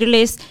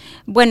decirles,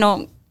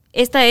 bueno,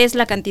 esta es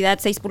la cantidad,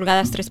 6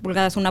 pulgadas, 3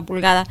 pulgadas, 1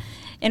 pulgada.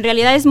 En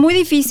realidad es muy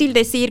difícil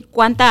decir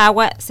cuánta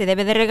agua se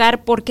debe de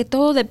regar porque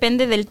todo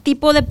depende del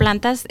tipo de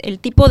plantas, el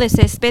tipo de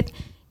césped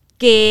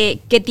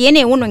que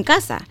tiene uno en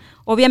casa.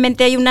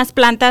 Obviamente hay unas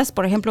plantas,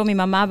 por ejemplo, mi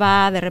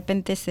mamá de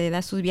repente se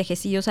da sus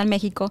viajecillos al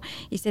México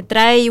y se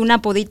trae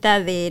una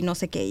podita de no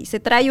sé qué, y se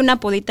trae una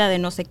podita de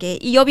no sé qué.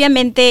 Y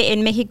obviamente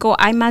en México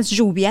hay más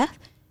lluvia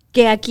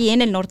que aquí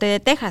en el norte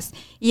de Texas.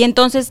 Y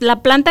entonces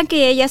la planta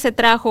que ella se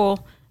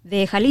trajo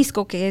de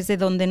Jalisco, que es de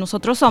donde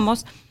nosotros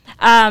somos,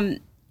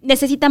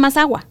 necesita más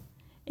agua.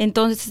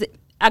 Entonces,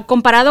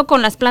 comparado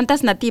con las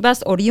plantas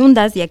nativas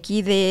oriundas de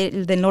aquí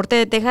del norte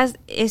de Texas,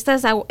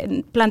 estas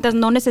plantas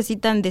no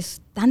necesitan de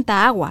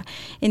tanta agua.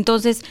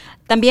 Entonces,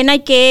 también hay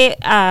que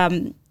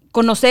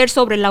conocer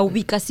sobre la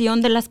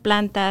ubicación de las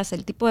plantas,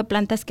 el tipo de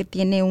plantas que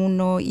tiene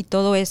uno y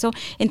todo eso.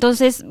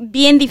 Entonces,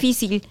 bien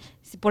difícil.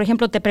 Si, por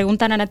ejemplo, te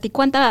preguntan a ti,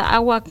 ¿cuánta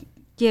agua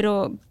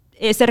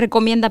se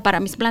recomienda para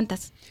mis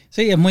plantas?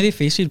 Sí, es muy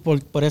difícil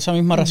por esa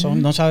misma razón.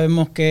 No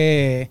sabemos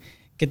qué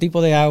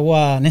tipo de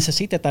agua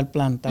necesita tal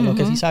planta. Lo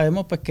que sí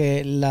sabemos pues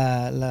que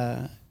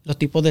los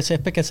tipos de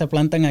césped que se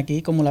plantan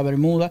aquí, como la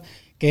bermuda,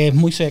 que es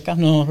muy seca,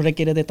 no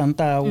requiere de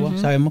tanta agua.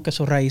 Sabemos que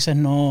sus raíces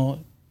no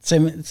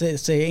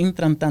se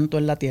entran tanto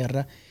en la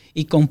tierra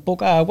y con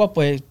poca agua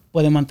pues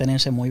puede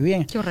mantenerse muy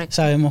bien. Correcto.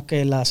 Sabemos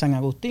que la San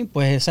Agustín,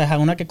 pues esa es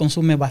una que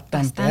consume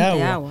bastante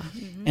agua.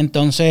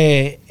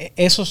 Entonces,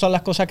 esas son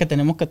las cosas que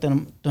tenemos que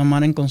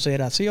tomar en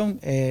consideración.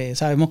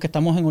 Sabemos que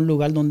estamos en un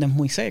lugar donde es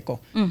muy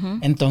seco.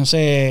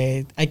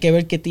 Entonces, hay que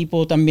ver qué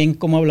tipo también,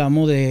 como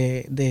hablamos,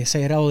 de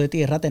cera o de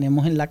tierra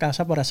tenemos en la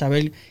casa para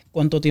saber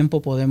cuánto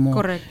tiempo podemos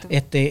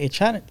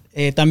echar.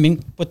 También,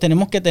 pues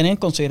tenemos que tener en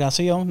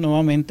consideración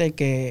nuevamente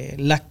que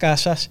las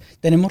casas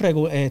tenemos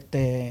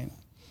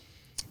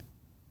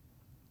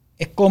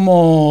es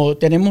como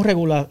tenemos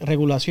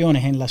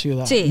regulaciones en la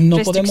ciudad. Sí, no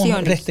podemos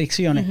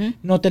restricciones.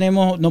 No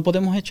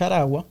podemos echar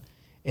agua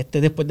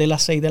después de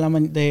las 6 de la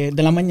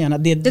mañana,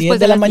 10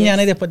 de la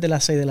mañana y después de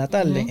las 6 de la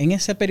tarde. En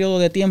ese periodo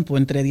de tiempo,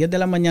 entre 10 de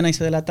la mañana y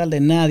 6 de la tarde,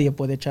 nadie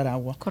puede echar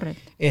agua.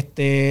 Correcto.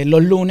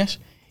 Los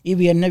lunes y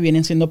viernes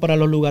vienen siendo para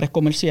los lugares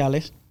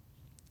comerciales.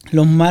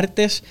 Los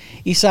martes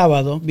y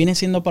sábados vienen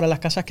siendo para las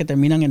casas que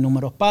terminan en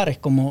números pares,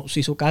 como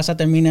si su casa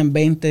termina en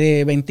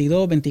 20,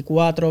 22,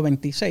 24,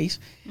 26.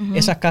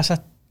 Esas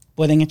casas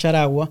pueden echar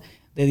agua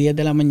de 10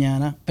 de la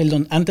mañana,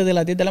 antes de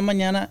las 10 de la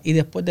mañana y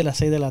después de las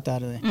 6 de la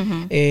tarde.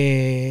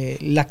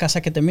 Las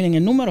casas que terminen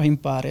en números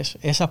impares,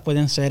 esas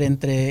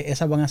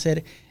van a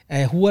ser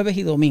jueves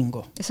y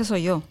domingo. Esa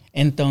soy yo.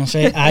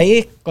 Entonces,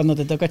 ahí cuando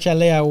te toca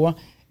echarle agua,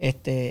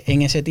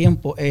 en ese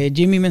tiempo.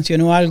 Jimmy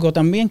mencionó algo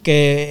también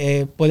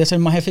que puede ser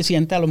más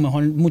eficiente, a lo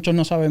mejor muchos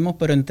no sabemos,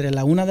 pero entre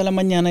la 1 de la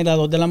mañana y la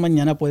 2 de la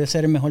mañana puede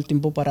ser el mejor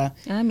tiempo para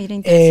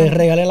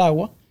regar el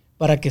agua,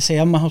 para que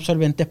sea más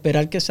absorbente,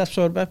 esperar que se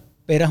absorba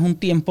esperas un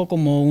tiempo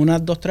como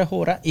unas 2-3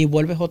 horas y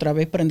vuelves otra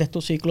vez, prendes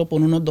tu ciclo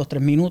por unos 2-3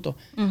 minutos.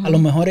 A lo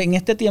mejor en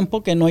este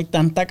tiempo que no hay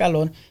tanta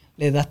calor,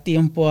 le das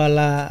tiempo a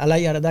la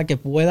yarda que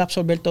pueda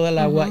absorber toda el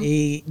agua,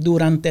 y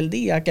durante el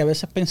día, que a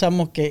veces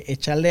pensamos que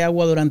echarle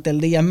agua durante el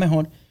día es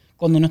mejor,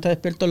 cuando uno está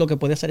despierto lo que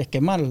puede hacer es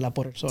quemarla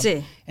por el sol.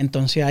 Sí.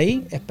 Entonces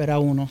ahí espera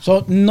uno.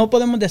 No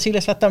podemos decir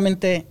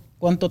exactamente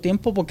cuánto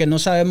tiempo porque no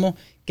sabemos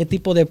qué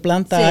tipo de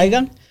planta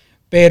hayan,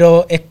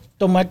 pero es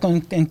tomar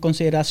en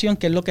consideración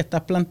qué es lo que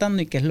estás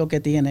plantando y qué es lo que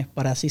tienes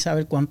para así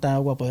saber cuánta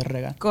agua puedes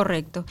regar.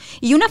 Correcto.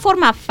 Y una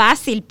forma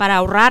fácil para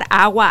ahorrar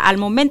agua al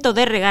momento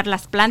de regar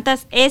las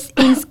plantas es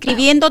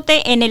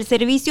inscribiéndote en el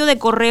servicio de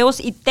correos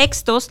y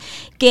textos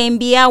que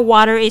envía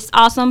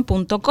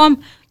waterisawesome.com.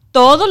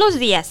 Todos los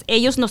días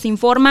ellos nos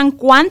informan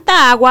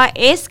cuánta agua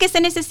es que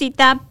se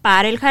necesita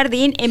para el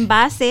jardín en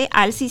base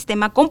al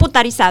sistema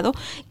computarizado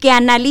que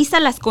analiza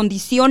las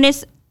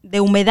condiciones de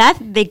humedad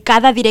de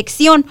cada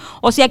dirección.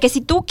 O sea que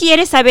si tú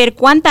quieres saber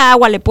cuánta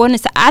agua le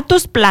pones a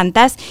tus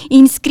plantas,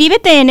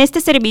 inscríbete en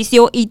este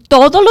servicio y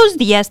todos los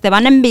días te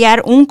van a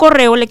enviar un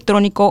correo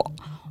electrónico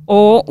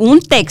o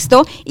un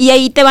texto y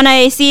ahí te van a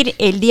decir,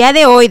 el día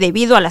de hoy,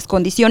 debido a las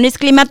condiciones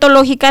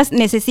climatológicas,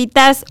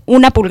 necesitas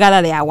 1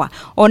 pulgada de agua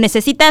o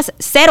necesitas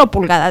 0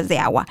 pulgadas de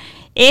agua.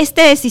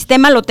 Este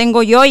sistema lo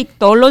tengo yo y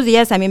todos los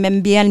días a mí me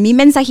envían mi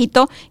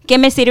mensajito que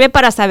me sirve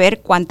para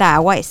saber cuánta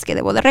agua es que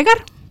debo de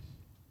regar.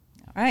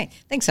 All right.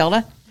 Thanks,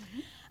 Elda.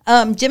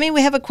 Jimmy,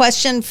 we have a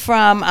question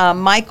from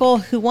Michael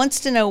who wants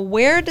to know,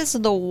 where does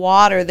the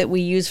water that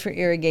we use for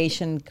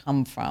irrigation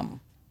come from?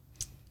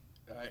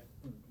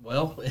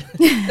 Well,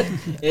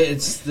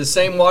 it's the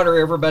same water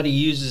everybody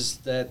uses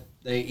that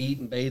they eat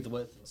and bathe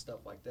with and stuff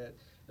like that.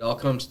 It all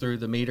comes through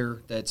the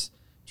meter that's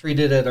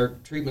treated at our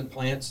treatment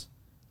plants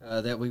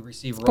that we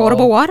receive raw.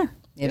 Potable water.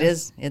 It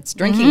is. It's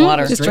drinking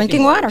water. It's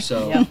drinking water.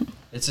 So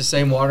it's the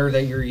same water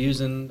that you're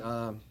using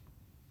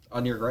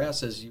on your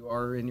grass as you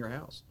are in your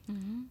house.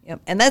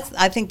 Yep. And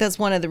I think that's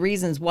one of the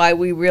reasons why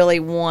we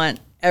really want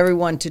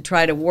everyone to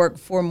try to work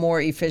for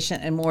more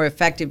efficient and more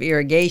effective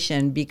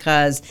irrigation,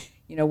 because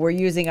we're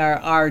using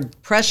our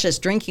precious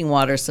drinking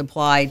water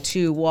supply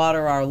to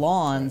water our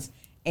lawns.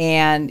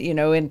 And,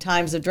 in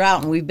times of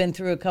drought, and we've been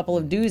through a couple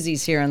of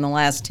doozies here in the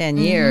last 10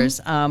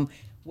 years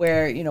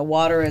where,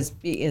 water has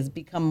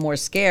become more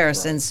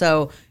scarce. Right. And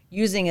so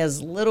using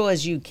as little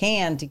as you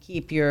can to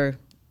keep your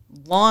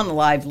lawn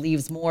alive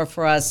leaves more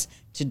for us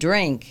to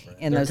drink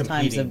in those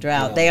times of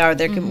drought. Yeah.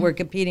 We're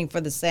competing for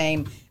the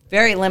same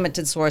very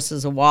limited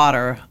sources of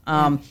water.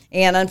 And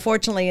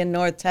unfortunately in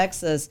North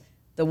Texas,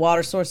 the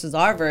water sources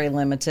are very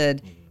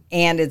limited,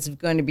 and it's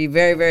going to be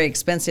very, very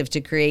expensive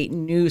to create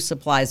new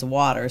supplies of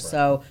water. Right.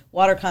 So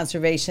water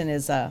conservation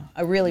is a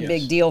really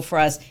big deal for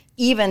us,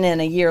 even in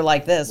a year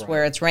like this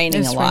where it's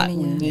raining a lot. We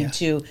need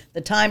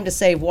the time to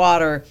save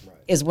water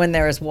is when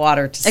there is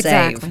water to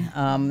save.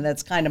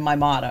 That's kind of my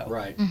motto.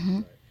 Right.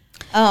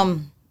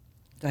 Go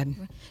ahead.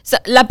 So,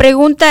 la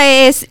pregunta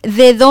es,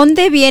 ¿de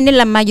dónde viene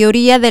la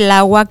mayoría del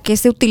agua que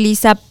se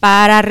utiliza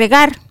para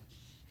regar?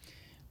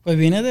 Pues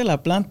viene de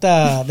la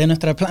planta, de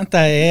nuestra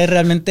planta, es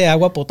realmente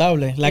agua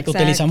potable, la que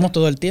utilizamos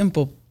todo el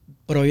tiempo.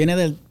 Pero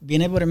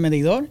viene por el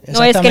medidor.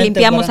 No es que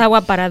limpiamos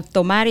agua para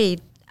tomar y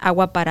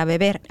agua para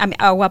beber,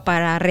 agua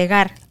para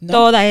regar. No,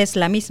 toda es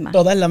la misma.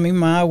 Toda es la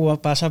misma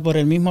agua, pasa por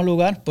el mismo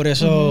lugar, por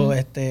eso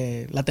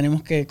la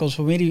tenemos que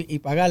consumir y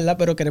pagarla,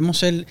 pero queremos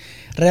ser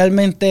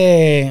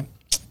realmente...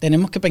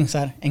 Tenemos que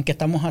pensar en qué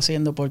estamos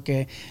haciendo,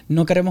 porque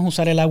no queremos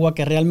usar el agua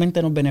que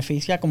realmente nos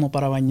beneficia como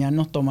para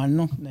bañarnos,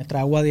 tomarnos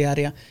nuestra agua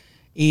diaria,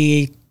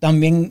 y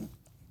también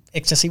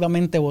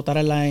excesivamente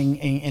botarla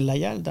en la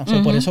yarda. O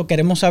sea, por eso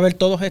queremos saber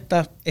todas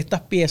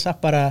estas piezas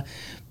para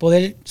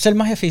poder ser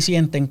más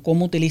eficientes en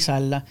cómo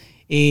utilizarla.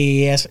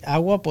 Y es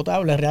agua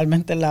potable,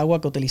 realmente el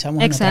agua que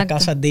utilizamos en nuestras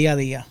casas día a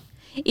día.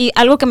 Y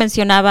algo que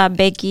mencionaba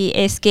Becky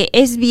es que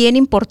es bien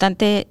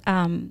importante,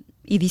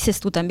 y dices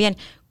tú también,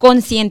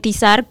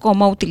 concientizar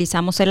cómo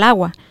utilizamos el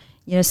agua.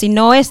 Si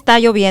no está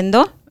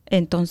lloviendo,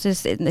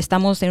 entonces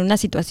estamos en una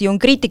situación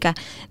crítica.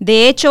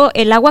 De hecho,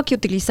 el agua que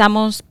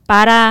utilizamos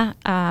para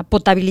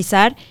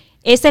potabilizar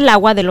es el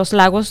agua de los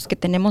lagos que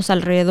tenemos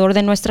alrededor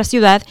de nuestra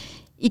ciudad,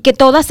 y que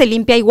toda se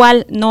limpia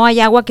igual. No hay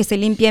agua que se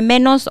limpie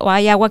menos o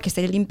hay agua que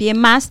se limpie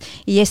más,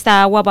 y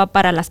esta agua va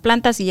para las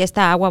plantas y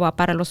esta agua va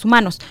para los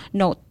humanos.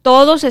 No,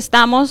 todos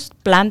estamos,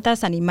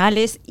 plantas,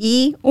 animales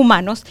y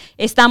humanos,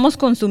 estamos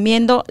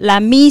consumiendo la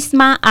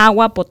misma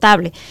agua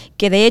potable,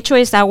 que de hecho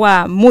es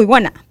agua muy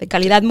buena, de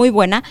calidad muy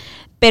buena,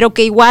 pero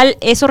que igual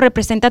eso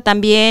representa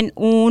también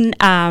un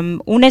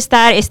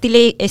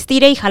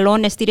estire y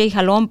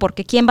jalón,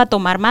 porque ¿quién va a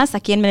tomar más?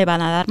 ¿A quién me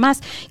van a dar más?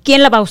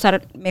 ¿Quién la va a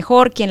usar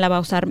mejor? ¿Quién la va a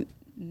usar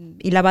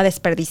y la va a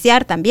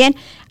desperdiciar también?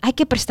 Hay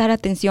que prestar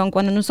atención.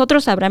 Cuando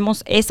nosotros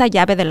abramos esa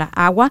llave de la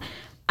agua,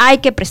 hay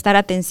que prestar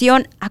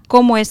atención a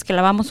cómo es que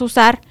la vamos a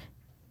usar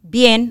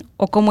bien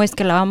o cómo es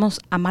que la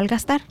vamos a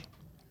malgastar.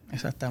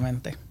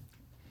 Exactamente.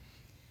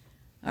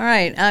 All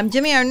right.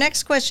 Jimmy, our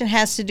next question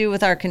has to do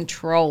with our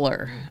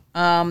controller.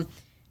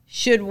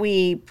 should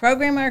we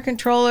program our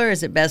controller?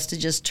 Is it best to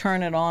just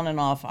turn it on and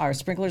off, our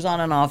sprinklers on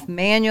and off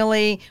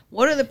manually?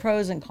 What are the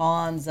pros and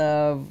cons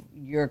of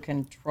your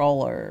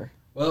controller?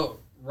 Well,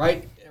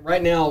 right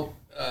now,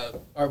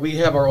 we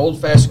have our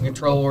old-fashioned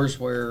controllers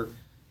where,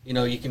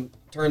 you can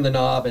turn the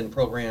knob and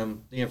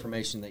program the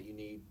information that you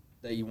need,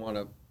 that you want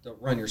to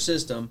run your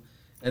system.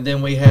 And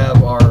then we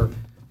have our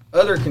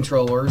other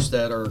controllers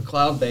that are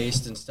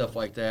cloud-based and stuff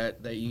like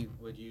that you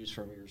would use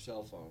from your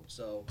cell phone.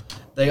 So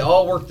they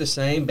all work the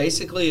same.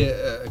 Basically,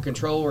 a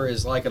controller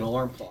is like an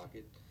alarm clock.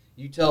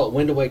 You tell it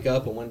when to wake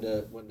up and when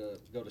to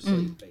go to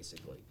sleep,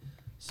 basically.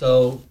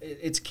 So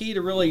it's key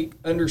to really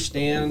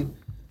understand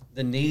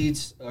the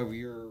needs of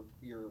your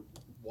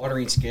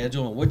watering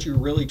schedule and what you're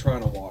really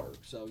trying to water.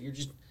 So you're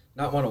just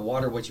not want to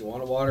water what you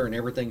want to water, and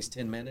everything's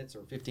 10 minutes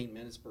or 15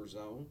 minutes per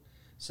zone.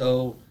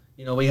 So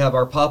we have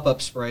our pop-up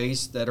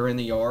sprays that are in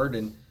the yard,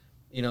 and,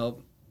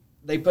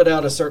 they put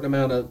out a certain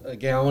amount of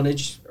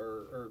gallonage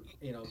or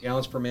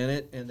gallons per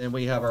minute. And then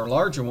we have our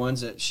larger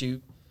ones that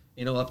shoot,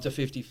 up to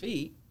 50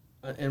 feet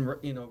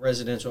in,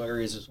 residential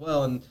areas as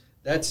well. And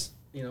that's,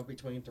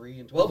 between 3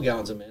 and 12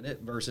 gallons a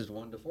minute versus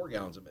 1 to 4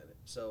 gallons a minute.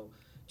 So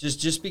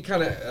just be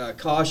kind of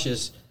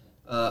cautious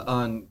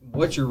on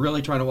what you're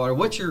really trying to water.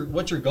 What your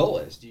goal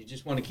is. Do you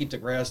just want to keep the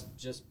grass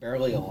just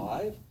barely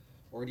alive?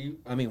 Or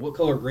what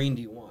color green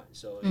do you want?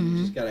 So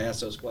you just got to ask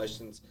those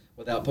questions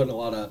without putting a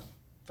lot of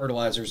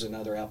fertilizers and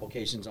other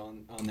applications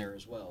on there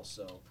as well.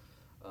 So,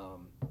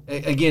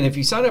 again, if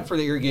you sign up for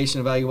the irrigation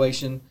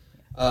evaluation,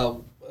 a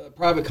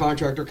private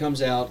contractor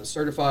comes out,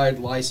 certified,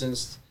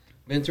 licensed,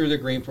 been through the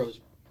Green Pros.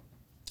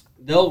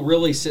 They'll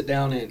really sit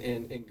down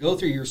and go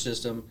through your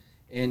system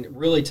and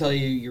really tell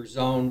you your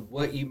zone,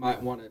 what you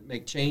might want to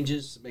make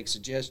changes, make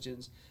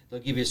suggestions.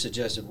 They'll give you a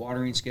suggested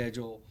watering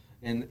schedule.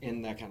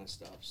 And that kind of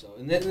stuff. So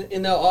and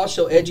they'll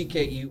also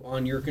educate you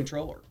on your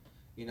controller,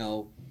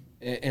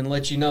 and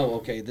let you know,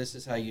 okay, this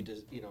is how you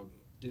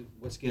do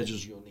what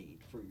schedules you'll need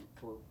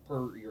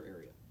per your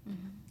area.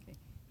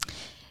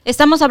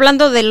 Estamos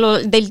hablando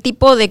del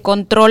tipo de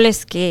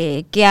controles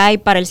que hay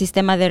para el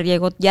sistema de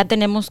riego. Ya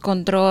tenemos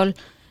control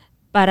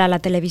para la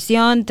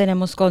televisión,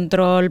 tenemos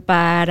control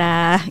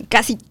para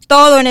casi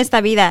todo en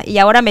esta vida, y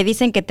ahora me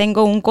dicen que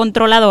tengo un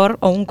controlador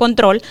o un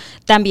control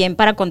también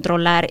para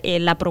controlar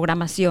la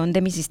programación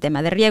de mi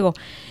sistema de riego.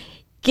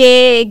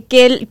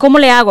 ¿Cómo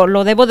le hago?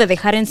 ¿Lo debo de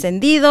dejar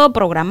encendido,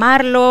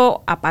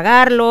 programarlo,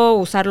 apagarlo,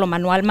 usarlo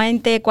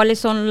manualmente? ¿Cuáles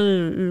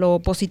son lo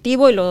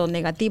positivo y lo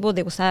negativo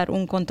de usar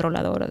un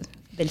controlador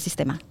del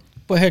sistema?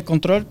 Pues el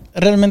control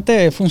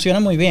realmente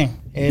funciona muy bien.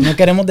 No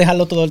queremos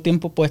dejarlo todo el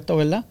tiempo puesto,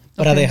 ¿verdad?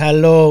 Para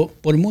dejarlo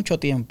por mucho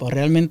tiempo.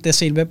 Realmente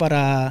sirve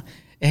para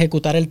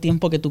ejecutar el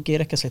tiempo que tú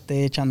quieres que se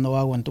esté echando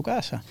agua en tu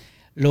casa.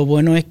 Lo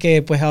bueno es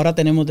que pues ahora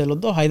tenemos de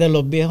los dos. Hay de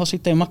los viejos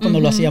sistemas cuando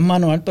lo hacías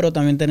manual, pero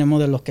también tenemos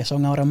de los que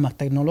son ahora más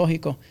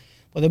tecnológicos.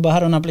 Puedes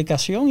bajar una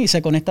aplicación y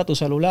se conecta a tu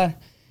celular.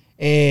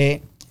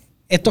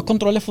 Estos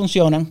controles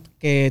funcionan,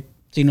 que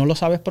si no lo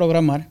sabes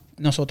programar,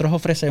 nosotros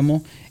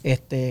ofrecemos,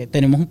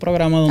 tenemos un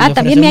programa donde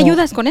también me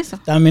ayudas con eso.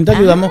 También te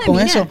ayudamos con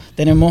eso.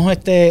 Tenemos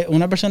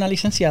una persona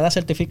licenciada,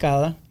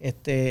 certificada,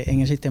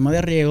 en el sistema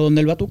de riego,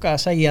 donde él va a tu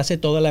casa y hace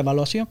toda la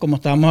evaluación, como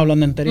estábamos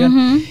hablando anterior.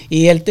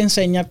 Y él te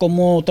enseña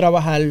cómo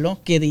trabajarlo,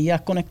 qué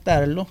días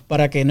conectarlo,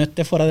 para que no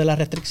esté fuera de las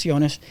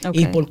restricciones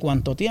y por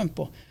cuánto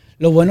tiempo.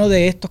 Lo bueno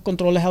de estos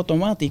controles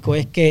automáticos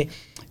es que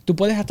tú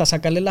puedes hasta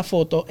sacarle la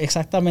foto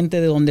exactamente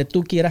de donde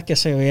tú quieras que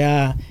se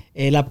vea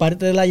la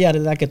parte de la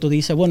yarda, que tú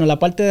dices, bueno, la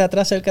parte de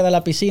atrás cerca de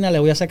la piscina le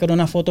voy a sacar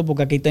una foto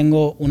porque aquí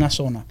tengo una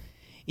zona.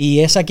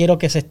 Y esa quiero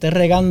que se esté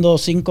regando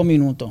 5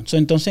 minutos.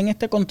 Entonces en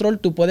este control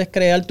tú puedes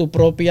crear tu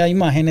propia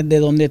imagen de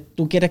donde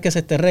tú quieres que se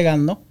esté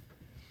regando.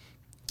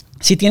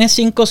 Si tienes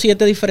 5 o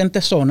 7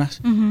 diferentes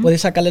zonas, puedes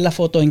sacarle la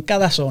foto en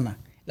cada zona.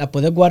 La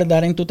puedes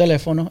guardar en tu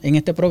teléfono, en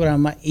este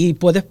programa, y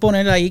puedes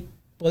poner ahí,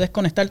 puedes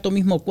conectar tú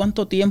mismo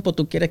cuánto tiempo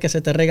tú quieres que se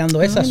esté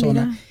regando esa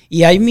zona. Mira.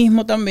 Y ahí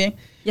mismo también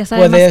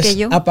puedes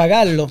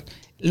apagarlo.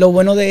 Lo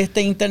bueno de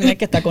este internet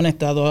que está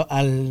conectado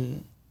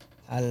al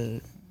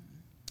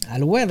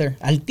weather,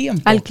 al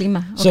tiempo. Al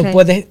clima. So,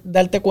 puedes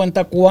darte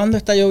cuenta cuándo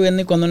está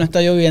lloviendo y cuándo no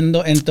está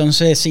lloviendo.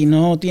 Entonces, si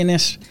no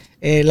tienes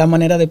la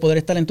manera de poder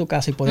estar en tu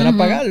casa y poder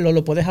apagarlo,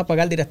 lo puedes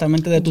apagar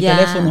directamente de tu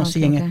teléfono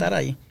sin estar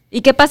ahí. ¿Y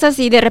qué pasa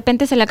si de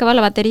repente se le acaba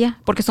la batería?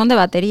 Porque son de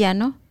batería,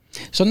 ¿no?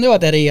 Son de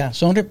batería,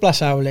 son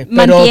reemplazables.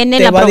 ¿Mantiene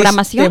la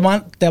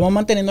programación? Te va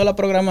manteniendo la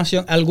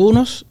programación.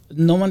 Algunos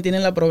no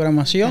mantienen la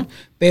programación,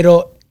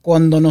 pero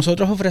cuando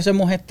nosotros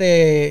ofrecemos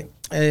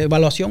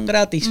evaluación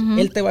gratis,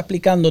 él te va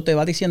explicando, te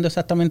va diciendo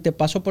exactamente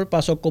paso por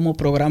paso cómo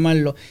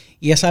programarlo,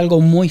 y es algo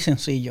muy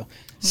sencillo.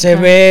 Se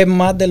ve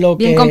más de lo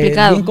bien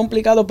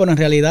complicado, pero en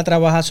realidad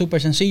trabaja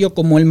súper sencillo,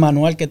 como el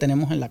manual que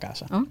tenemos en la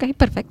casa. Ok,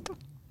 perfecto.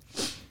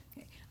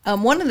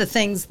 One of the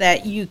things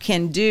that you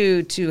can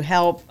do to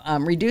help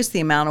reduce the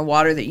amount of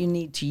water that you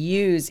need to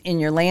use in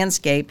your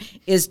landscape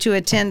is to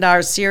attend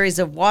our series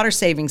of water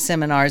saving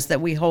seminars that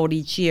we hold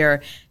each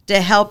year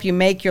to help you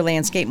make your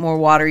landscape more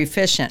water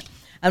efficient.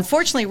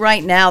 Unfortunately,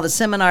 right now, the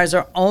seminars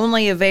are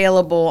only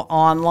available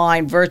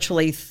online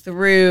virtually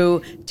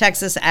through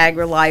Texas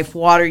AgriLife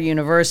Water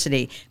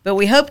University, but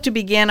we hope to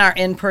begin our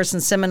in-person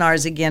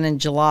seminars again in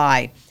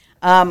July.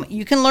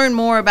 You can learn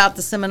more about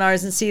the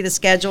seminars and see the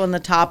schedule and the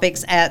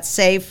topics at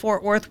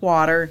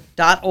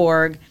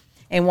savefortworthwater.org.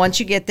 And once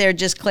you get there,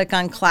 just click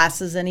on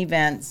classes and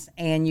events,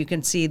 and you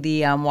can see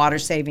the water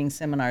saving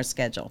seminar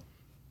schedule.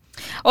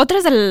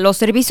 Otros de los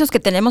servicios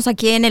que tenemos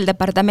aquí en el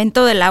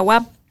Departamento del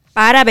Agua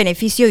para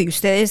beneficio de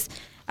ustedes,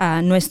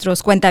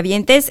 nuestros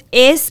cuentavientes,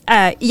 es,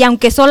 y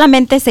aunque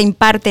solamente se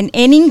imparten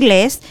en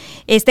inglés,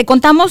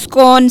 contamos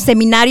con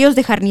seminarios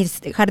de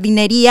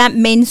jardinería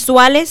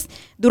mensuales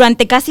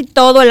durante casi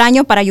todo el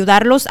año para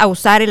ayudarlos a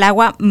usar el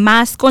agua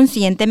más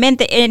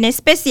conscientemente, en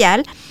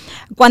especial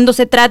cuando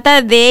se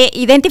trata de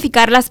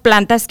identificar las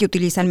plantas que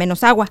utilizan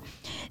menos agua.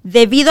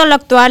 Debido a la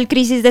actual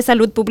crisis de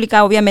salud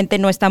pública, obviamente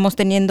no estamos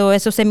teniendo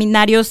esos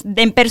seminarios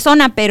en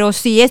persona, pero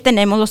sí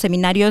tenemos los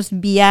seminarios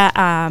vía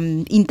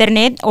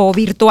internet o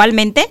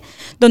virtualmente,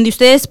 donde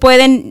ustedes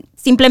pueden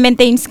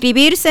simplemente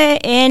inscribirse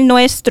en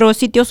nuestros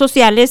sitios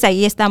sociales.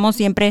 Ahí estamos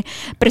siempre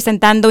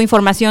presentando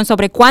información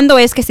sobre cuándo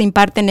es que se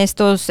imparten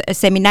estos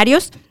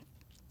seminarios.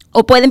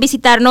 O pueden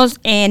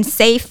visitarnos en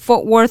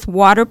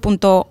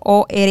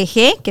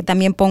savefortworthwater.org, que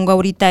también pongo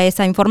ahorita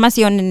esa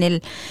información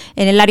en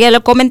el área de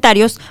los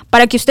comentarios,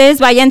 para que ustedes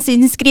vayan, se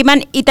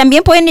inscriban y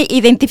también pueden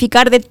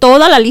identificar de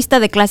toda la lista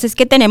de clases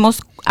que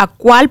tenemos a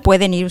cuál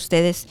pueden ir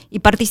ustedes y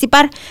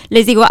participar.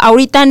 Les digo,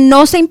 ahorita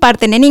no se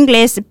imparten en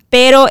inglés,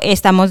 pero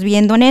estamos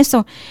viendo en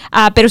eso.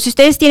 Pero si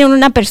ustedes tienen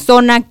una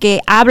persona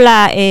que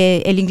habla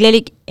el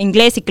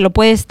inglés y que lo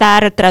puede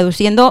estar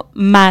traduciendo,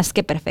 más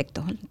que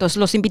perfecto. Entonces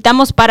los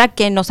invitamos para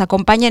que nos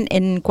acompañen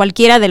en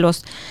cualquiera de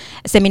los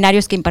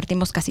seminarios que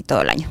impartimos casi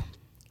todo el año.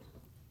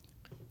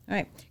 All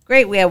right.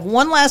 Great. We have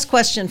one last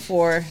question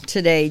for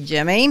today,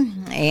 Jimmy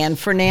and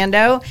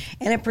Fernando,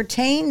 and it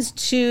pertains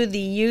to the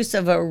use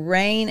of a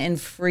rain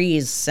and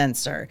freeze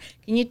sensor.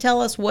 Can you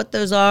tell us what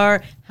those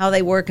are, how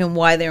they work, and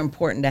why they're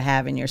important to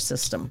have in your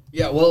system?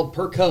 Yeah, well,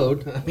 per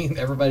code, I mean,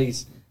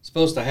 everybody's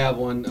supposed to have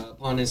one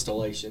upon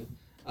installation.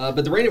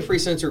 But the rain and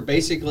freeze sensor,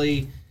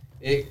 basically,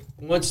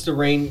 once the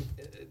rain,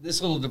 this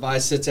little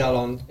device sits out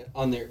on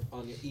the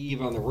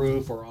eave on the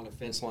roof or on a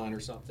fence line or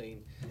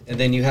something, and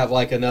then you have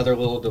like another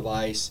little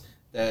device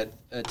that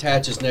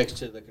attaches next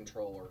to the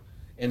controller,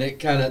 and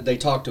they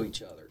talk to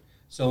each other.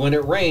 So when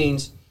it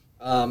rains,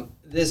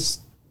 this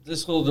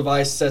little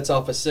device sets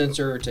off a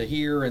sensor to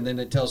here, and then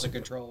it tells the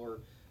controller,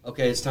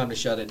 okay, it's time to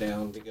shut it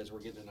down because we're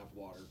getting enough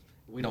water.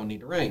 We don't need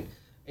to rain.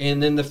 And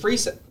then the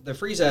freeze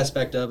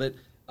aspect of it,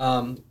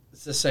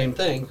 it's the same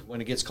thing. When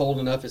it gets cold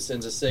enough, it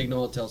sends a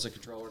signal. It tells the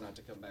controller not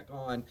to come back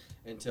on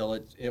until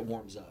it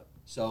warms up.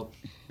 So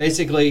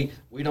basically,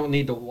 we don't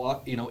need to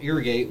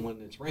irrigate when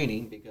it's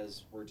raining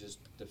because we're just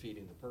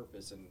defeating the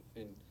purpose, and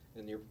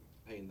you're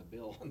paying the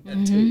bill on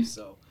that too.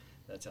 So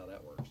that's how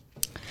that works.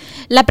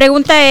 La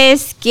pregunta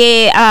es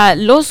que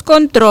los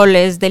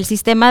controles del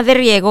sistema de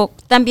riego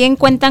también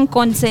cuentan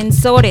con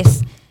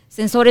sensores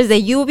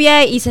de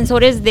lluvia y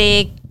sensores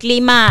de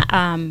clima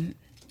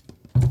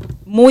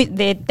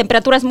de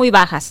temperaturas muy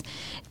bajas.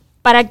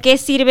 ¿Para qué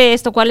sirve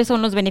esto? ¿Cuáles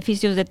son los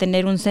beneficios de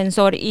tener un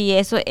sensor? Y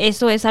eso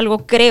es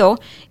algo, creo,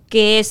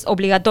 que es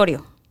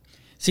obligatorio.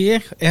 Sí,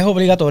 es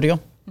obligatorio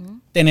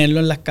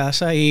tenerlo en las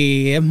casas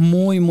y es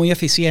muy, muy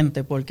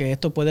eficiente porque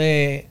esto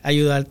puede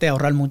ayudarte a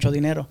ahorrar mucho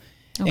dinero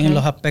en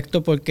los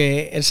aspectos,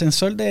 porque el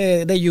sensor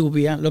de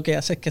lluvia lo que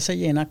hace es que se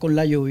llena con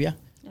la lluvia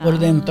por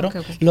dentro.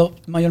 Okay.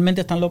 Mayormente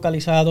están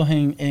localizados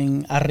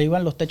en arriba,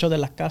 en los techos de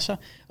las casas,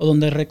 o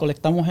donde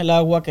recolectamos el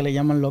agua, que le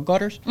llaman los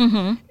gutters.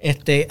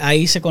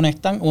 Ahí se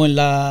conectan, o en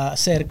las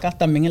cercas,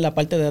 también en la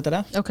parte de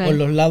atrás, o en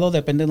los lados,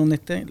 depende de donde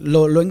esté,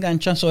 lo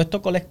enganchan.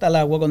 Esto colecta el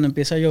agua cuando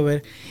empieza a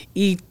llover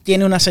y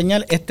tiene una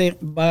señal.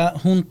 Va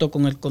junto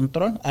con el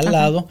control al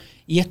lado,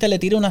 y le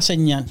tira una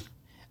señal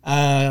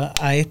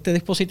a este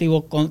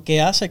dispositivo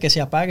que hace que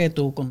se apague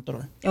tu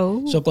control.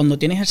 Cuando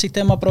tienes el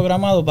sistema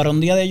programado para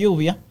un día de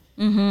lluvia,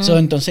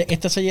 entonces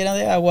se llena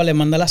de agua, le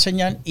manda la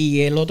señal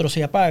y el otro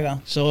se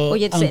apaga.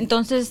 Oye,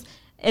 entonces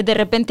de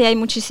repente hay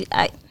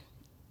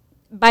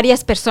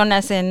varias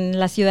personas en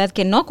la ciudad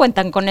que no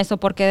cuentan con eso,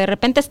 porque de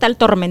repente está el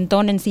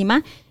tormentón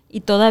encima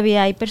y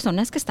todavía hay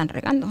personas que están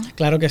regando.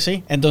 Claro que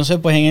sí. Entonces,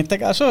 pues en este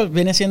caso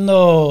viene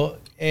siendo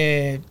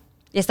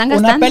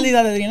una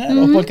pérdida de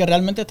dinero, porque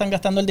realmente están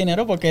gastando el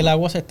dinero, porque el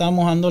agua se está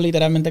mojando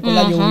literalmente con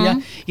la lluvia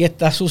y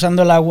estás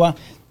usando el agua,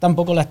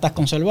 tampoco la estás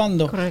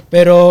conservando. Correcto.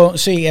 Pero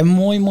sí, es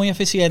muy, muy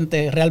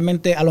eficiente.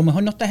 Realmente, a lo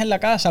mejor no estás en la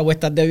casa o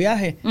estás de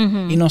viaje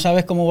y no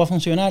sabes cómo va a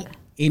funcionar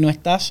y no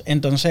estás,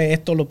 entonces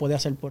esto lo puede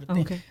hacer por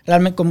ti.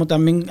 Realmente, como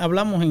también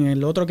hablamos en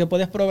el otro que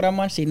puedes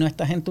programar, si no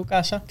estás en tu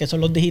casa, que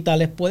son los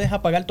digitales, puedes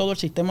apagar todo el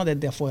sistema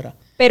desde afuera.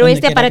 Pero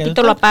este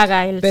aparatito lo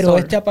apaga el Pero sol.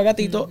 Este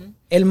aparatito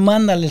él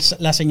manda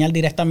la señal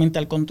directamente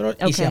al control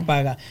y se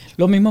apaga.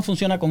 Lo mismo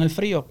funciona con el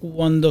frío.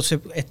 Cuando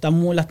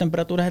las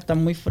temperaturas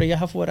están muy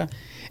frías afuera,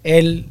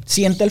 él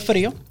siente el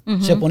frío,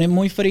 se pone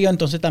muy frío,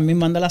 entonces también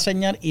manda la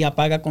señal y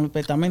apaga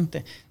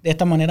completamente. De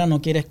esta manera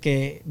no quieres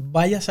que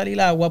vaya a salir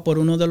agua por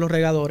uno de los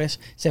regadores,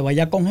 se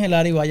vaya a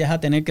congelar y vayas a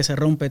tener que se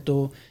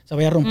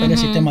vaya a romper el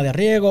sistema de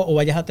riego o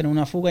vayas a tener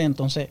una fuga y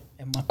entonces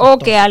es más costoso. O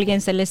que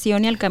alguien se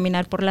lesione al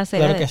caminar por la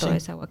acera de toda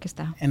esa agua que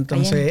está.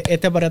 Entonces,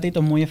 este aparatito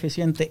es muy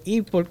eficiente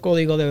y por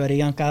código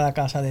deberían cada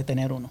casa de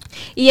tener uno.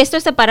 ¿Y esto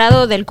es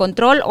separado del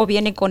control o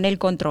viene con el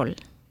control?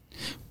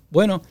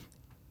 Bueno,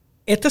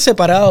 este es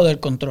separado del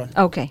control.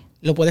 Okay.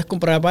 Lo puedes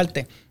comprar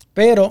aparte.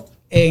 Pero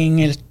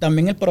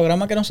también el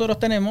programa que nosotros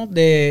tenemos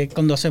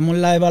cuando hacemos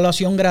la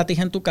evaluación gratis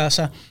en tu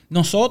casa,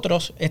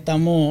 nosotros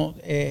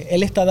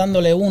él está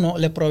dándole uno,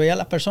 le provee a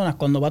las personas.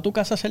 Cuando va a tu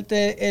casa a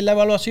hacerte la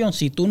evaluación,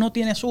 si tú no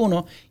tienes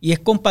uno y es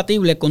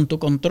compatible con tu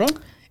control,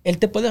 él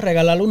te puede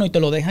regalar uno y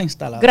te lo deja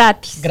instalado.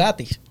 Gratis.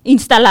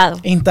 Instalado.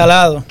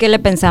 ¿Qué le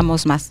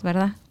pensamos más,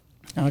 verdad?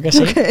 Aunque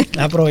sí.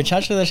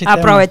 Aprovecharse del sistema.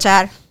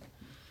 Aprovechar.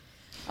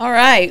 All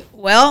right.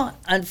 Well,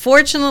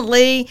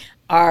 unfortunately,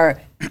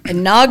 our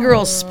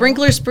inaugural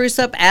Sprinkler Spruce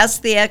Up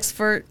Ask the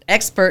Expert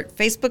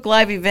Facebook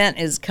Live event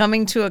is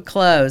coming to a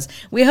close.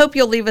 We hope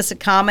you'll leave us a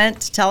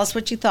comment to tell us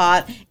what you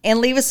thought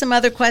and leave us some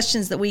other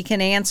questions that we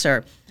can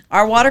answer.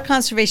 Our water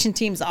conservation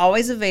team is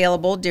always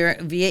available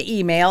via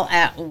email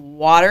at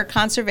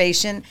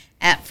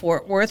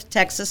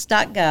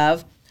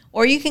waterconservation@fortworthtexas.gov,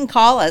 or you can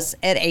call us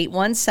at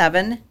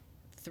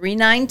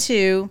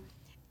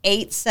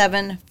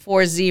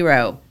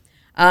 817-392-8740.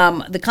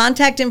 The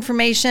contact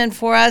information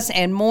for us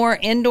and more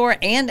indoor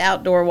and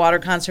outdoor water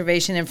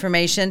conservation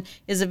information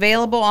is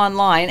available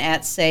online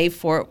at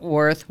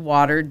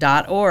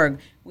savefortworthwater.org.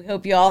 We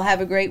hope you all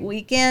have a great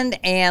weekend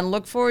and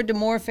look forward to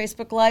more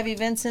Facebook Live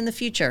events in the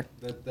future.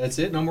 That's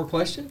it? No more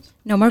questions?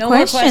 No more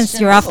questions.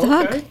 You're off the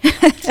hook.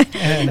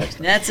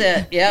 That's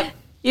it. Yep.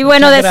 Y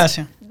bueno,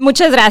 gracias.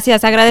 Muchas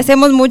gracias.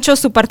 Agradecemos mucho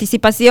su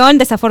participación.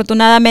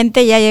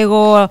 Desafortunadamente ya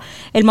llegó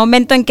el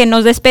momento en que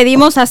nos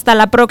despedimos. Hasta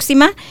la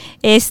próxima.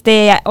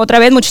 Otra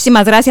vez,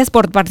 muchísimas gracias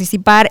por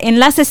participar en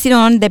la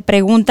sesión de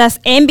preguntas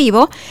en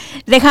vivo.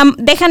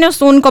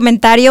 Déjanos un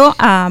comentario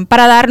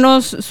para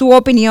darnos su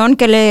opinión,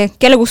 qué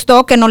le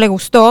gustó, qué no le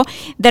gustó.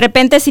 De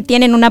repente, si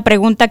tienen una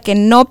pregunta que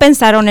no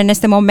pensaron en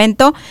este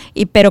momento,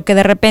 pero que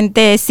de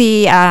repente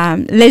sí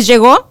les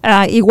llegó,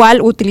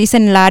 igual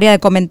utilicen el área de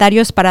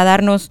comentarios para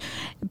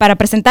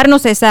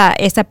presentarnos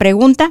esa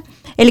pregunta.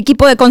 El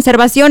equipo de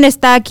conservación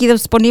está aquí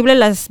disponible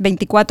las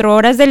 24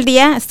 horas del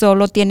día.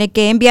 Solo tiene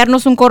que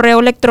enviarnos un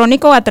correo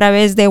electrónico a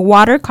través de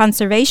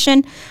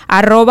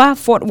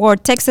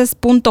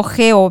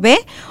waterconservation@fortworthtexas.gov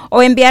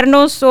o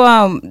enviarnos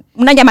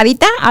una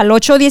llamadita al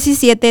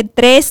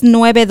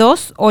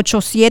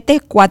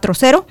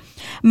 817-392-8740.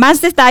 Más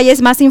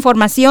detalles, más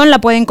información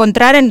la puede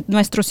encontrar en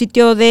nuestro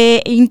sitio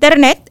de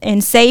internet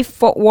en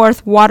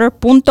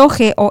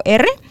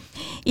savefortworthwater.gov.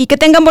 Y que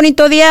tengan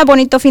bonito día,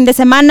 bonito fin de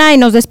semana y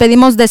nos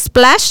despedimos de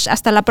Splash.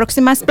 Hasta la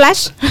próxima,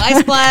 Splash. Bye,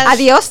 Splash.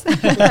 Adiós.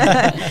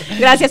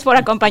 Gracias por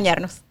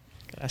acompañarnos.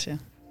 Gracias.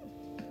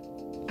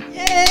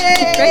 Yay!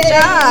 Great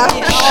job.